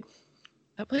scary, dude.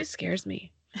 That place scares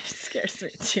me. It scares me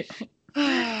too.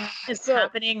 It's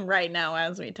happening right now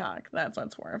as we talk. That's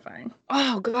what's horrifying.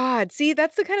 Oh God. See,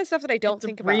 that's the kind of stuff that I don't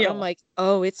think about. I'm like,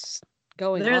 oh, it's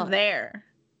going They're on. there.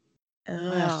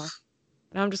 Wow.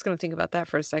 Now I'm just gonna think about that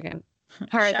for a second.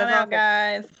 All right, Shout out,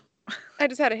 guys. I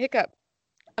just had a hiccup.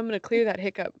 I'm gonna clear that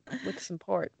hiccup with some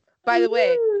port. By the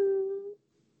way,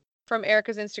 from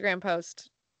Erica's Instagram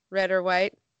post, red or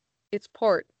white? It's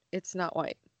port. It's not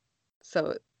white.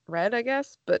 So red, I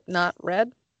guess, but not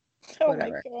red. Oh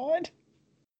Whatever. my God.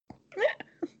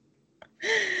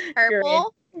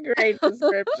 Purple? Great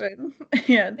description.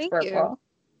 Yeah, it's Thank purple. you.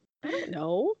 I don't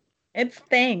know. It's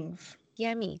things.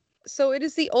 Yummy. So it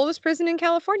is the oldest prison in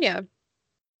California.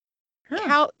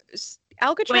 Huh.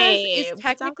 Alcatraz is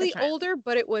technically older,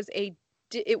 but it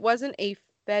wasn't a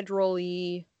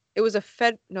federally. It was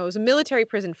a military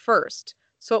prison first.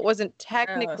 So it wasn't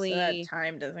technically. So that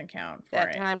time doesn't count for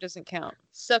That time doesn't count.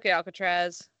 Suck it,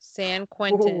 Alcatraz. San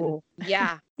Quentin. Ooh.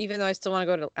 Yeah. Even though I still want to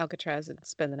go to Alcatraz and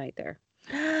spend the night there.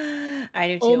 I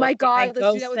do too. Oh my God.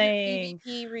 Let's do that with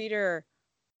your EVP reader.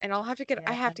 And I have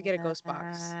to get a ghost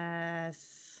box.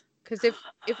 Yes. Because if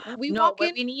we walk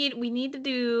in, we need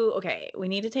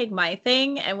to take my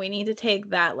thing and we need to take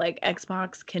that like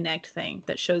Xbox Connect thing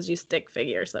that shows you stick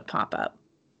figures that pop up.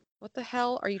 What the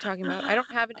hell are you talking about? I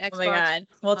don't have an Xbox. Oh my God.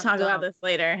 We'll talk about this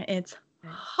later. It's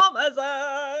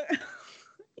Amazon.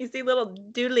 You see little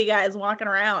doodly guys walking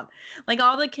around. Like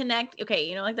all the Connect. Okay,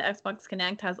 you know, like the Xbox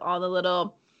Connect has all the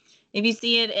little, if you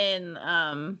see it in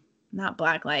not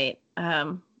blacklight,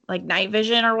 like night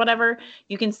vision or whatever,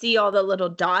 you can see all the little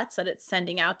dots that it's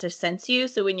sending out to sense you.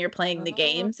 So when you're playing the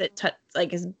games, it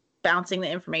is bouncing the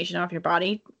information off your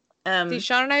body. See,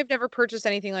 Sean and I have never purchased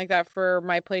anything like that for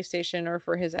my PlayStation or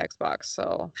for his Xbox.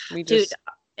 So we just...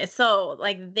 Dude, so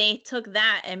like they took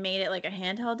that and made it like a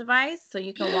handheld device. So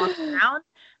you can walk around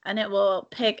and it will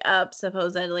pick up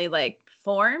supposedly like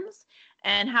forms.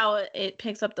 And how it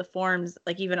picks up the forms,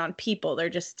 like even on people, they're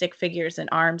just stick figures and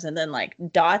arms and then like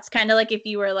dots, kind of like if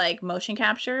you were like motion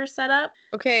capture set up.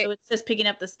 Okay. So it's just picking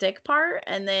up the stick part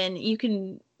and then you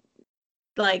can,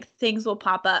 like, things will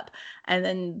pop up and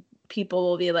then people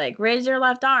will be like, raise your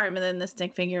left arm. And then the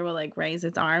stick figure will like raise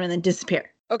its arm and then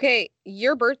disappear. Okay.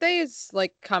 Your birthday is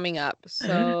like coming up.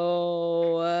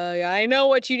 So I know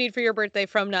what you need for your birthday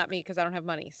from not me because I don't have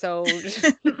money. So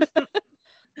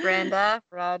Brenda,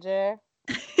 Roger.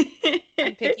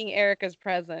 I'm picking Erica's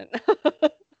present.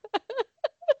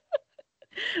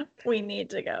 We need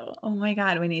to go. Oh my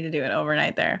God, we need to do an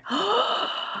overnight there.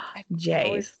 Jace.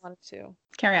 Always wanted to.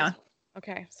 Carry on.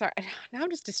 Okay, sorry. Now I'm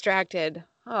just distracted.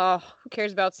 Oh, who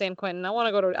cares about San Quentin? I want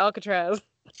to go to Alcatraz.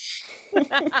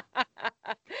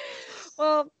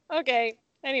 Well, okay.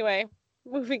 Anyway,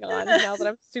 moving on now that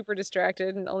I'm super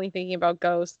distracted and only thinking about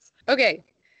ghosts. Okay.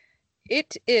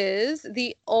 It is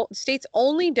the state's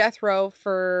only death row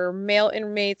for male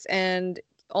inmates and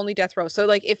only death row. So,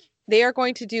 like, if they are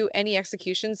going to do any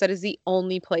executions, that is the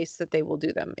only place that they will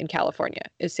do them in California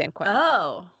is San Quentin.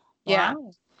 Oh, yeah.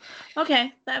 Wow.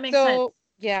 Okay, that makes sense.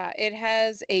 Yeah, it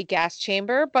has a gas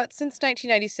chamber, but since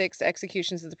 1996,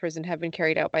 executions at the prison have been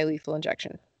carried out by lethal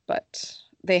injection. But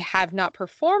they have not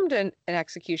performed an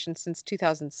execution since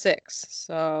 2006.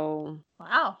 So,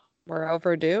 wow. We're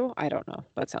overdue? I don't know.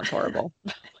 That sounds horrible.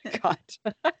 Oh my God.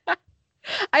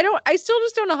 I still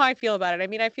just don't know how I feel about it. I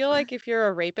mean, I feel like if you're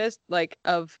a rapist, like,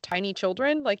 of tiny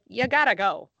children, like, you gotta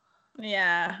go.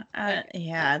 Yeah.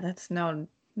 Yeah, that's no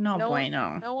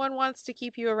bueno. No one wants to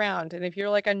keep you around. And if you're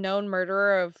like a known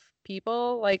murderer of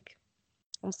people, like,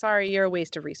 I'm sorry, you're a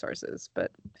waste of resources.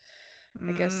 But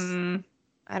I guess...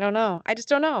 I don't know. I just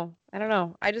don't know. I don't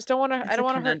know. I just don't want to. I don't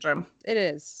want to hurt. It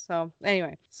is. So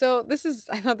anyway,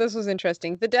 I thought this was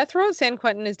interesting. The death row at San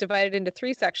Quentin is divided into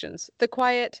 3 sections. The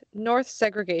quiet North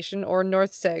Segregation, or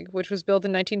North Seg, which was built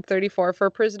in 1934 for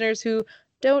prisoners who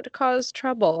don't cause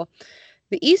trouble.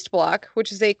 The East Block,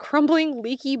 which is a crumbling,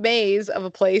 leaky maze of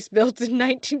a place built in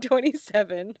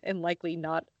 1927 and likely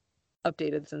not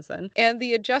updated since then. And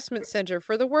the Adjustment Center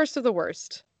for the worst of the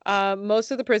worst.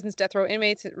 Most of the prison's death row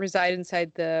inmates reside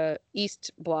inside the East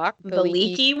Block. The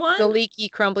leaky one? The leaky,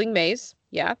 crumbling maze.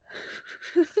 Yeah.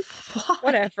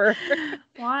 Whatever.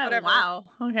 Why? Whatever. Wow.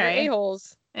 Okay. They're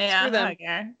a-holes. Yeah. Screw them.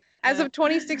 Okay. As of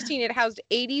 2016, it housed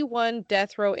 81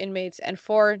 death row inmates and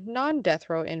 4 non-death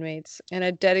row inmates.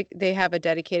 And they have a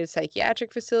dedicated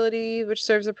psychiatric facility which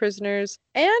serves the prisoners.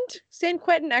 And San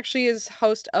Quentin actually is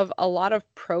host of a lot of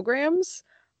programs.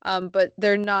 But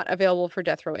they're not available for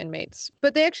death row inmates.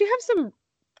 But they actually have some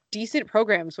decent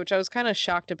programs, which I was kind of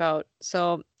shocked about.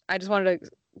 So I just wanted to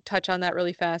touch on that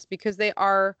really fast because they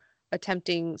are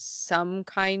attempting some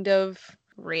kind of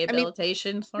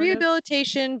rehabilitation,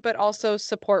 but also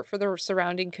support for the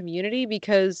surrounding community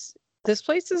because this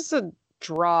place is a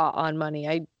draw on money.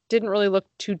 I didn't really look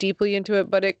too deeply into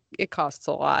it, but it costs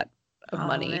a lot of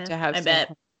money to have. I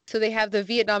bet. So they have the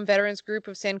Vietnam Veterans Group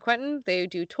of San Quentin. They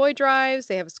do toy drives.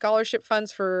 They have scholarship funds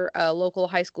for local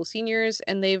high school seniors,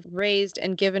 and they've raised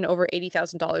and given over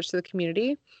 $80,000 to the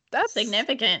community. That's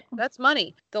significant. That's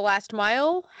money. The Last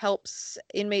Mile helps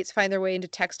inmates find their way into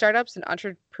tech startups and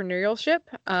entrepreneurship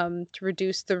to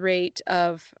reduce the rate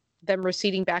of them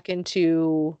receding back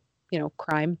into,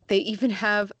 crime. They even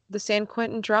have the San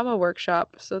Quentin Drama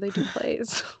Workshop, so they do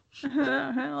plays.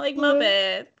 Like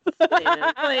Muppets.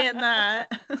 Playing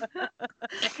that.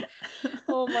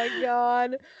 Oh my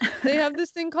God. They have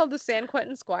this thing called the San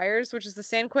Quentin Squires, which is the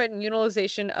San Quentin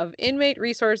Utilization of Inmate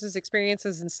Resources,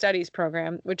 Experiences, and Studies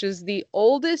program, which is the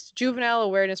oldest juvenile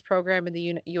awareness program in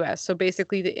the U.S. So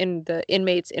basically the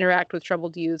inmates interact with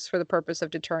troubled youths for the purpose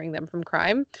of deterring them from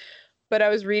crime. But I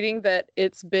was reading that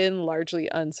it's been largely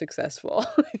unsuccessful.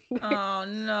 Oh,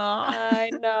 no.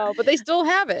 I know, but they still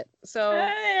have it. So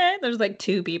there's like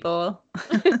 2 people.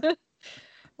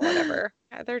 Whatever.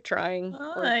 They're trying.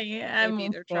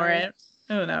 I'm for it.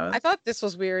 Who knows? I thought this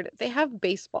was weird. They have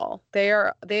baseball. They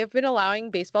have been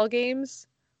allowing baseball games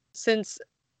since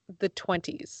the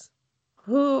 20s.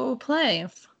 Who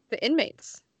plays? The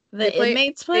inmates.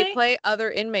 Inmates play? They play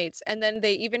other inmates, and then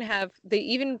they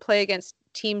even play against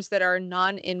teams that are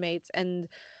non-inmates, and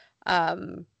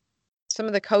some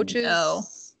of the coaches. No.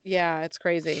 Yeah, it's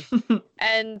crazy.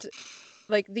 And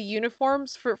like the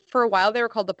uniforms for a while they were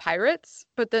called the Pirates,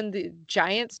 but then the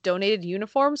Giants donated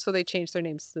uniforms, so they changed their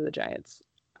names to the Giants.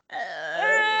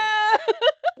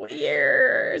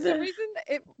 Weird. For some reason,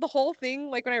 the whole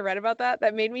thing, like when I read about that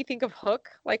made me think of Hook,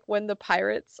 like when the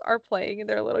Pirates are playing in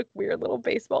their weird little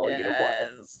baseball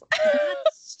uniforms.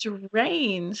 That's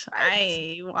strange.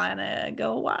 I want to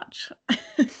go watch.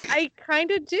 I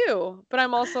kind of do, but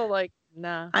I'm also like,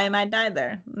 nah. I might die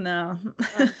there. No.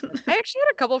 I actually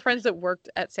had a couple of friends that worked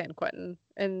at San Quentin,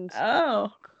 and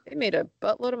they made a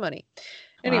buttload of money.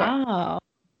 Anyway. Wow.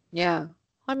 Yeah.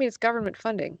 I mean, it's government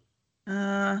funding.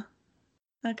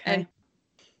 Okay.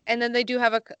 And then they do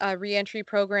have a reentry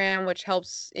program, which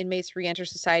helps inmates reenter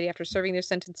society after serving their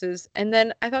sentences. And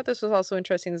then I thought this was also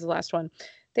interesting. This is the last one.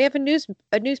 They have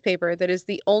a newspaper that is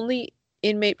the only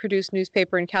inmate-produced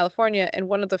newspaper in California and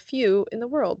one of the few in the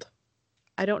world.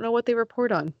 I don't know what they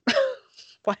report on.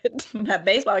 What? That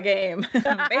baseball game.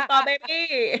 Baseball,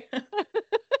 baby.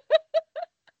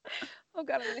 Oh,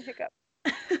 God, I'm going to hiccup.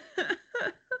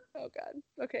 Oh, God.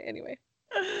 Okay, anyway.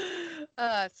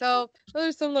 So those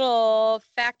are some little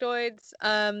factoids.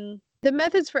 The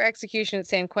methods for execution at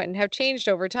San Quentin have changed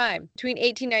over time. Between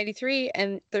 1893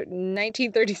 and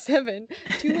 1937,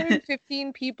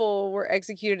 215 people were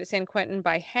executed at San Quentin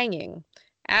by hanging,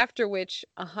 after which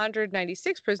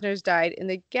 196 prisoners died in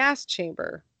the gas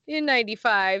chamber. In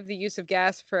 1995, the use of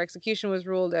gas for execution was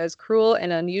ruled as cruel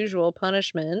and unusual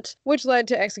punishment, which led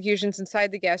to executions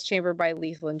inside the gas chamber by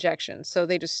lethal injection. So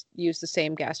they just used the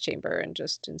same gas chamber and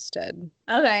just instead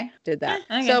did that.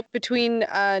 Okay. So between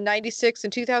 1996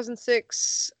 and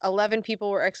 2006, 11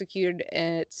 people were executed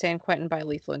at San Quentin by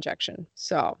lethal injection.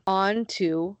 So on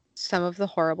to some of the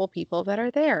horrible people that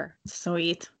are there.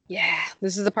 Sweet. Yeah.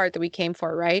 This is the part that we came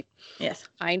for, right? Yes.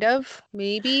 Kind of.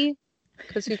 Maybe.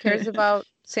 Because who cares about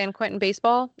San Quentin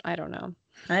baseball? I don't know.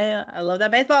 I love that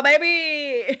baseball,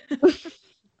 baby!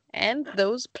 And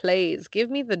those plays. Give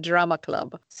me the drama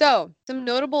club. So, some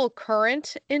notable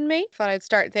current inmate. Thought I'd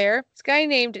start there. This guy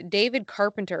named David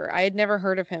Carpenter. I had never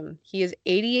heard of him. He is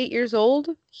 88 years old.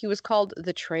 He was called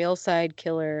the Trailside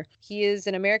Killer. He is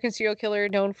an American serial killer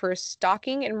known for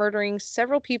stalking and murdering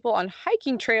several people on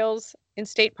hiking trails in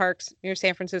state parks near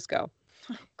San Francisco.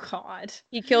 Oh, God.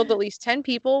 He killed at least 10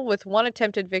 people, with one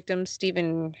attempted victim,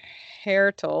 Stephen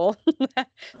Hertel,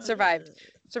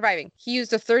 surviving. He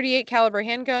used a .38 caliber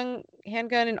handgun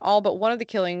in all but one of the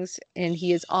killings, and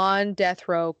he is on death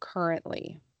row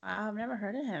currently. I've never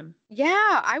heard of him. Yeah,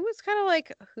 I was kind of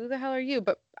like, who the hell are you?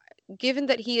 But given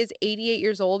that he is 88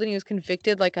 years old and he was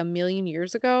convicted like a million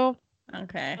years ago.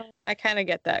 Okay. I kind of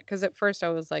get that, because at first I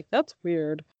was like, that's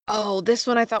weird. Oh, this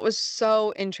one I thought was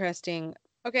so interesting.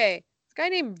 Okay. This guy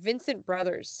named Vincent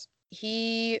Brothers.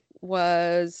 He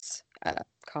was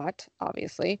caught,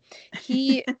 obviously.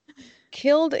 He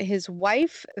killed his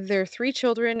wife, their 3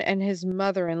 children, and his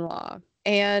mother-in-law.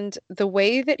 And the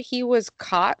way that he was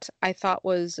caught, I thought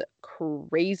was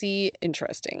crazy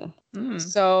interesting.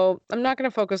 So I'm not going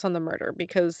to focus on the murder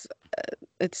because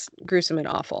it's gruesome and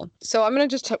awful. So I'm going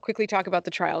to just quickly talk about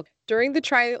the trial. During the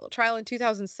trial in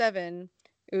 2007,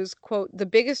 it was, quote, the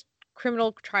biggest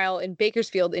criminal trial in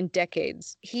Bakersfield in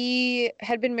decades. He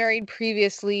had been married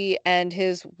previously and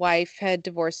his wife had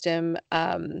divorced him.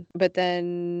 But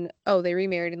then, they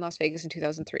remarried in Las Vegas in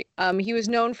 2003. He was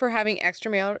known for having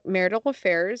extramarital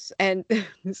affairs, and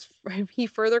he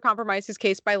further compromised his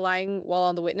case by lying while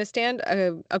on the witness stand.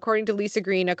 According to Lisa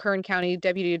Green, a Kern County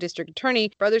deputy district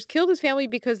attorney, Brothers killed his family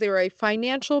because they were a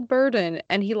financial burden,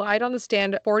 and he lied on the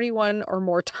stand 41 or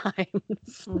more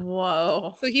times.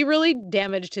 Whoa. So he really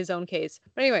damaged his own case.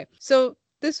 But anyway, so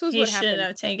this was what happened. He shouldn't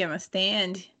have taken a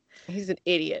stand. He's an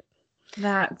idiot.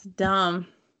 That's dumb.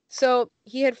 So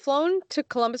he had flown to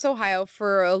Columbus, Ohio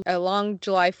for a long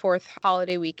July 4th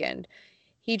holiday weekend.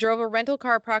 He drove a rental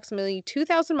car approximately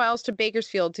 2,000 miles to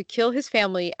Bakersfield to kill his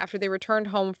family after they returned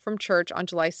home from church on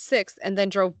July 6th, and then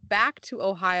drove back to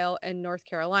Ohio and North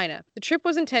Carolina. The trip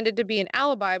was intended to be an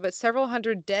alibi, but several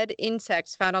hundred dead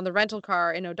insects found on the rental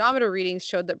car and odometer readings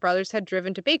showed that Brothers had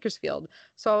driven to Bakersfield.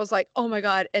 So I was like, oh my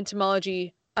God,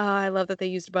 entomology. I love that they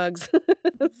used bugs.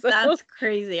 That's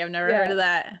crazy. I've never heard of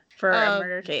that for a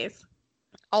murder case.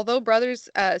 Although Brothers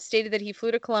stated that he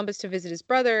flew to Columbus to visit his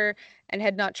brother and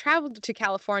had not traveled to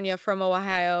California from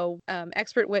Ohio,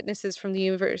 expert witnesses from the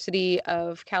University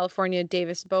of California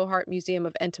Davis Bohart Museum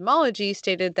of Entomology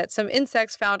stated that some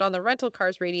insects found on the rental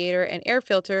car's radiator and air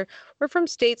filter were from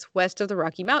states west of the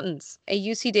Rocky Mountains. A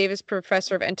UC Davis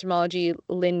professor of entomology,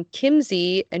 Lynn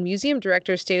Kimsey, and museum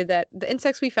director stated that the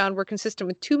insects we found were consistent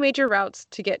with two major routes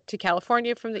to get to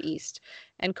California from the east.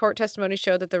 And court testimony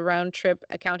showed that the round trip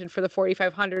accounted for the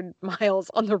 4,500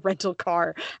 miles on the rental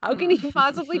car. How can he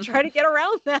possibly try to get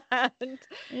around that?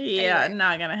 Yeah, anyway,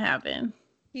 not gonna happen.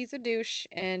 He's a douche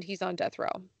and he's on death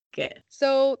row. Good.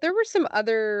 So there were some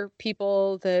other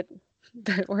people that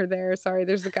were there. Sorry,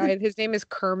 there's a guy. His name is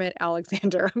Kermit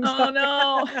Alexander.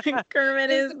 No, Kermit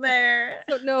is there.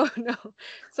 No.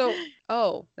 So,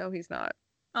 no, he's not.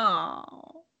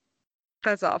 Oh.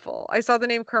 That's awful. I saw the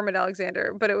name Kermit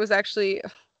Alexander, but it was actually,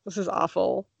 this is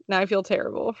awful. Now I feel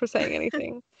terrible for saying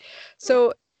anything.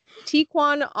 So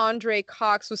Tequan Andre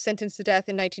Cox was sentenced to death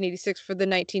in 1986 for the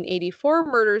 1984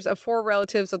 murders of 4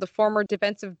 relatives of the former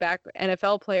defensive back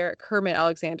NFL player Kermit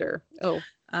Alexander. Okay.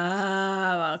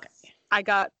 I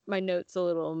got my notes a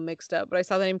little mixed up, but I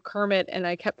saw the name Kermit and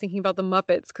I kept thinking about the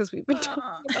Muppets because we've been talking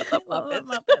about the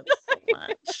Muppets so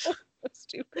much.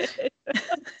 Stupid.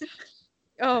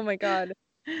 Oh my God.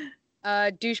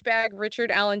 Douchebag Richard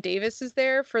Allen Davis is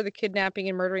there for the kidnapping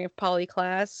and murdering of Polly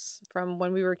Klaas from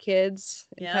when we were kids.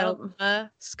 Yeah.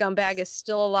 Scumbag is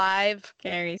still alive.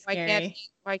 Scary.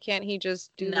 Why can't he just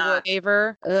do the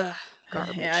favor? Ugh.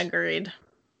 Garbage. Yeah, agreed.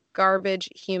 Garbage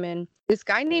human. This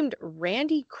guy named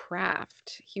Randy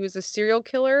Kraft. He was a serial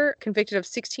killer convicted of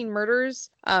 16 murders.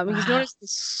 He's known as the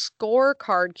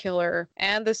scorecard killer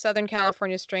and the Southern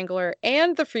California strangler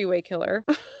and the freeway killer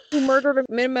who murdered a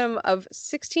minimum of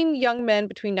 16 young men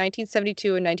between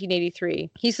 1972 and 1983.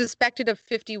 He's suspected of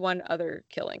 51 other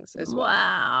killings as well.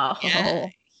 Wow. Yeah,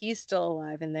 he's still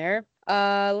alive in there.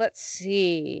 Let's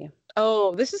see.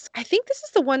 Oh, I think this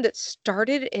is the one that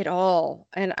started it all.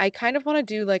 And I kind of want to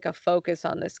do like a focus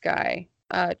on this guy.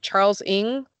 Charles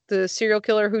Ng, the serial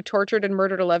killer who tortured and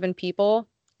murdered 11 people.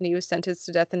 And he was sentenced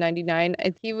to death in 1999.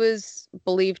 And he was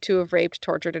believed to have raped,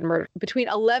 tortured, and murdered between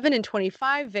 11 and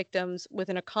 25 victims with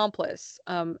an accomplice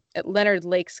at Leonard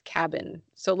Lake's cabin.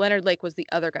 So Leonard Lake was the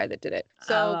other guy that did it.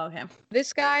 So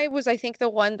This guy was, I think, the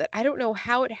one that I don't know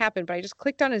how it happened, but I just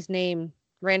clicked on his name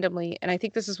randomly, and I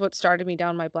think this is what started me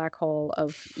down my black hole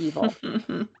of evil.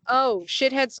 Oh,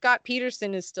 shithead Scott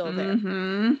Peterson is still there.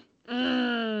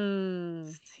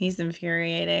 He's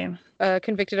infuriating.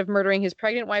 Convicted of murdering his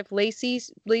pregnant wife, Lacey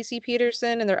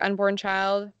Peterson, and their unborn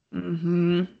child.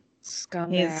 Scumbag.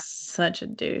 He's such a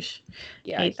douche.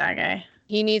 Yeah, hate that guy.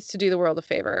 He needs to do the world a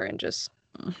favor and just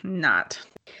not.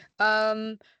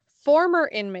 Former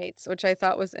inmates, which I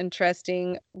thought was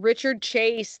interesting. Richard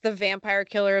Chase, the vampire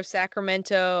killer of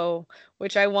Sacramento,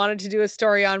 which I wanted to do a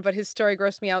story on, but his story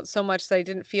grossed me out so much that I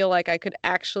didn't feel like I could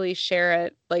actually share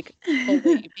it like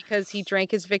fully because he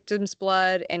drank his victim's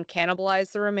blood and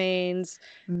cannibalized the remains.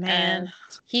 Man.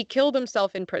 He killed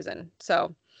himself in prison.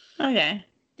 So. Okay.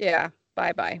 Yeah.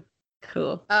 Bye-bye.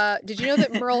 Cool. Did you know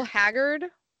that Merle Haggard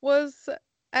was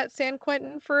at San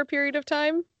Quentin for a period of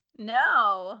time?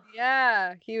 No.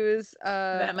 Yeah, he was.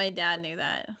 Bet my dad knew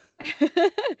that.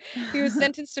 He was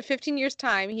sentenced to 15 years'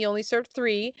 time. He only served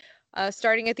 3.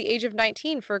 starting at the age of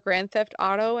 19 for Grand Theft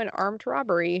Auto and armed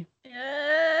robbery.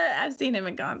 I've seen him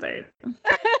in concert.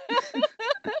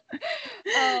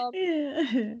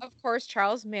 Of course,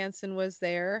 Charles Manson was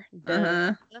there.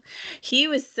 He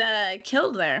was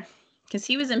killed there because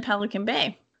he was in Pelican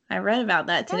Bay. I read about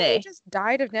that today. He just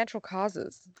died of natural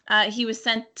causes. He was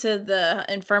sent to the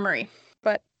infirmary.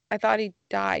 But I thought he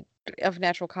died of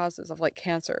natural causes, of like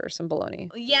cancer or some baloney.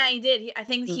 Yeah, he did. I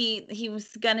think he was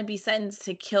gonna be sentenced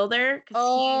to kill there because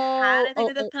he had I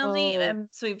think the penalty.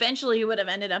 So eventually he would have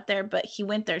ended up there, but he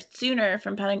went there sooner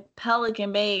from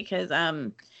Pelican Bay because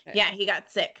yeah, he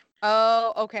got sick.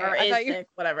 Oh, okay. Or is sick,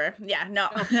 whatever. Yeah, no,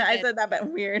 I said that,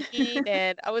 but weird. He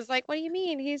did. I was like, what do you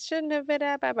mean? He shouldn't have been.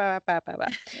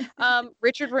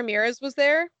 Richard Ramirez was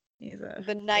there. He's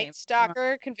the Night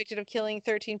Stalker, convicted of killing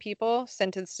 13 people,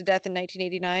 sentenced to death in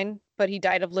 1989, but he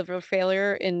died of liver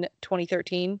failure in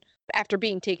 2013 after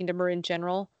being taken to Marin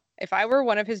General. If I were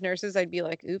one of his nurses, I'd be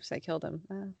like, oops, I killed him.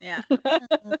 Yeah.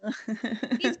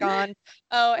 He's gone.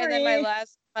 Oh, and then my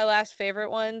last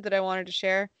favorite one that I wanted to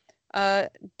share,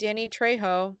 Danny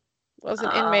Trejo was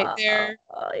an inmate there.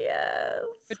 Oh, yes.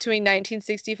 Between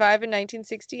 1965 and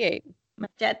 1968.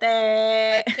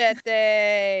 Machete.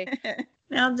 Machete.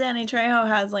 Now Danny Trejo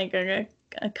has like a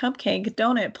cupcake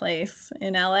donut place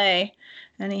in LA,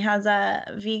 and he has a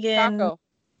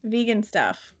vegan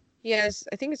stuff. Yes,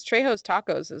 I think it's Trejo's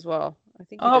Tacos as well. I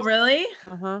think. Oh, really?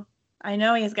 Uh-huh. I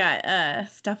know he's got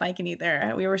stuff I can eat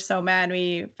there. We were so mad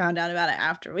we found out about it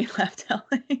after we left LA.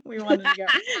 We wanted to go.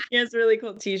 He has really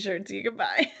cool t-shirts you can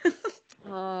buy.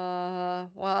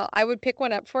 Well, I would pick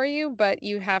one up for you, but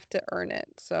you have to earn it.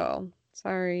 So,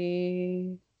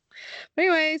 sorry.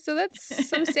 Anyway, so that's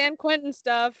some San Quentin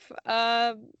stuff.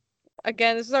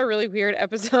 Again, this is a really weird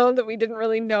episode that we didn't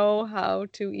really know how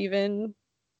to even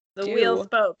The wheel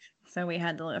spoke, so we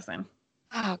had to listen.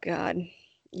 Oh, God.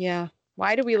 Yeah.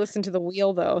 Why do we listen to the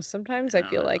wheel, though? Sometimes I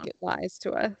feel like it lies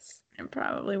to us. And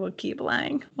probably will keep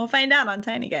lying. We'll find out on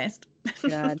Tiny Geist.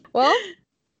 God. Well,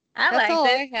 that's all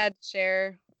I had to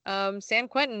share. San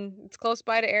Quentin, it's close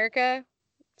by to Erica,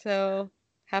 so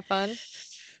have fun.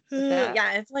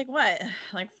 Yeah, it's like what?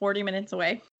 Like 40 minutes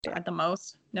away at the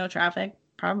most. No traffic.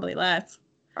 Probably less.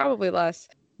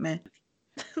 Meh.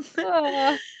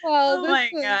 Well, oh my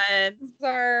God. This is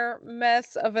our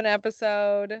mess of an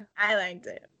episode. I liked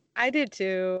it. I did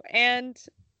too. And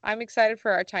I'm excited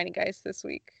for our Tiny Geist this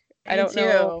week. I don't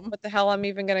know what the hell I'm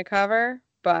even going to cover,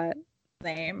 but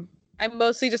same. I'm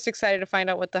mostly just excited to find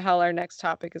out what the hell our next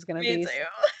topic is going to be. Me too.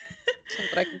 So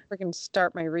that I can freaking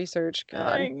start my research.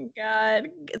 God. Oh my God.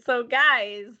 So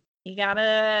guys, you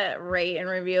gotta rate and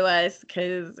review us,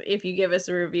 because if you give us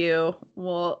a review,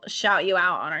 we'll shout you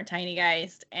out on our Tiny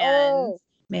Geist, and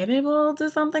maybe we'll do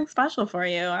something special for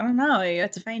you. I don't know. You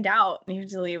have to find out. You have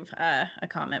to leave a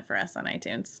comment for us on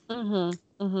iTunes.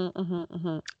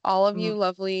 All of you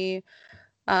lovely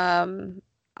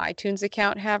iTunes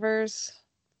account havers,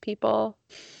 people.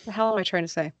 What the hell am I trying to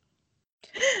say?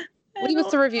 Leave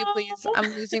us a review, please.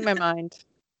 I'm losing my mind.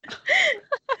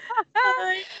 Oh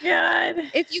my God.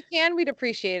 If you can, we'd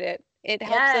appreciate it. It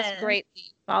helps us greatly.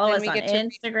 Follow us on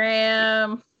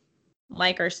Instagram.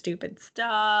 Like our stupid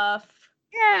stuff.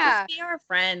 Yeah. Just be our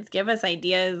friends. Give us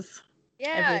ideas.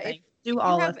 Yeah. Everything. Do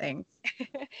all the things.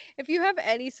 If you have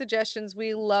any suggestions,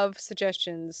 we love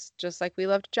suggestions, just like we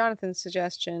loved Jonathan's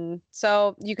suggestion.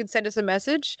 So you can send us a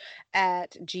message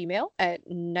at Gmail at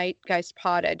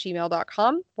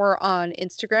nightgeistpod@gmail.com. We're on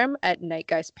Instagram at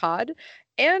nightgeistpod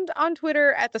and on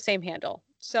Twitter at the same handle.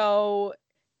 So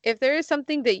if there is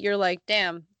something that you're like,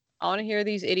 damn, I want to hear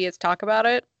these idiots talk about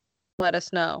it, let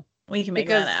us know. We can make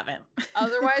that happen.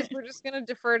 Otherwise, we're just going to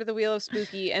defer to the Wheel of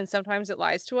Spooky, and sometimes it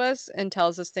lies to us and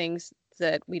tells us things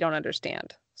that we don't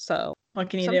understand. So what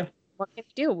can you do? What can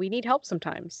you do? We need help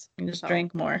sometimes. You just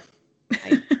drink more.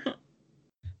 I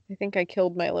think I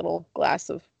killed my little glass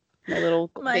of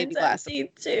baby glass. Mine's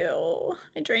too.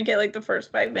 I drank it like the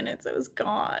first 5 minutes. It was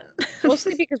gone.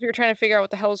 Mostly because we were trying to figure out what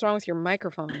the hell was wrong with your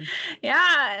microphone.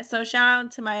 Yeah. So shout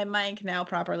out to my mic now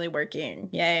properly working.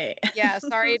 Yay. Yeah.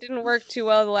 Sorry it didn't work too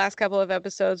well the last couple of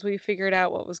episodes. We figured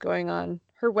out what was going on.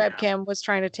 Her webcam was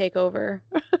trying to take over.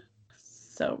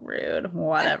 So rude.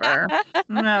 Whatever.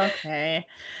 Okay.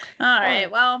 All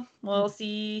right. Well, we'll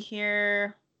see you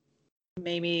here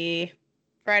maybe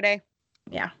Friday.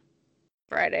 Yeah.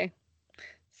 Friday.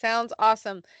 Sounds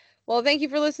awesome. Well, thank you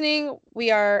for listening.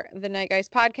 We are the Night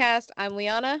Geist Podcast. I'm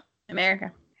Liana.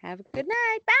 America. Have a good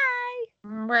night. Bye.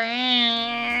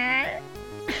 Bye.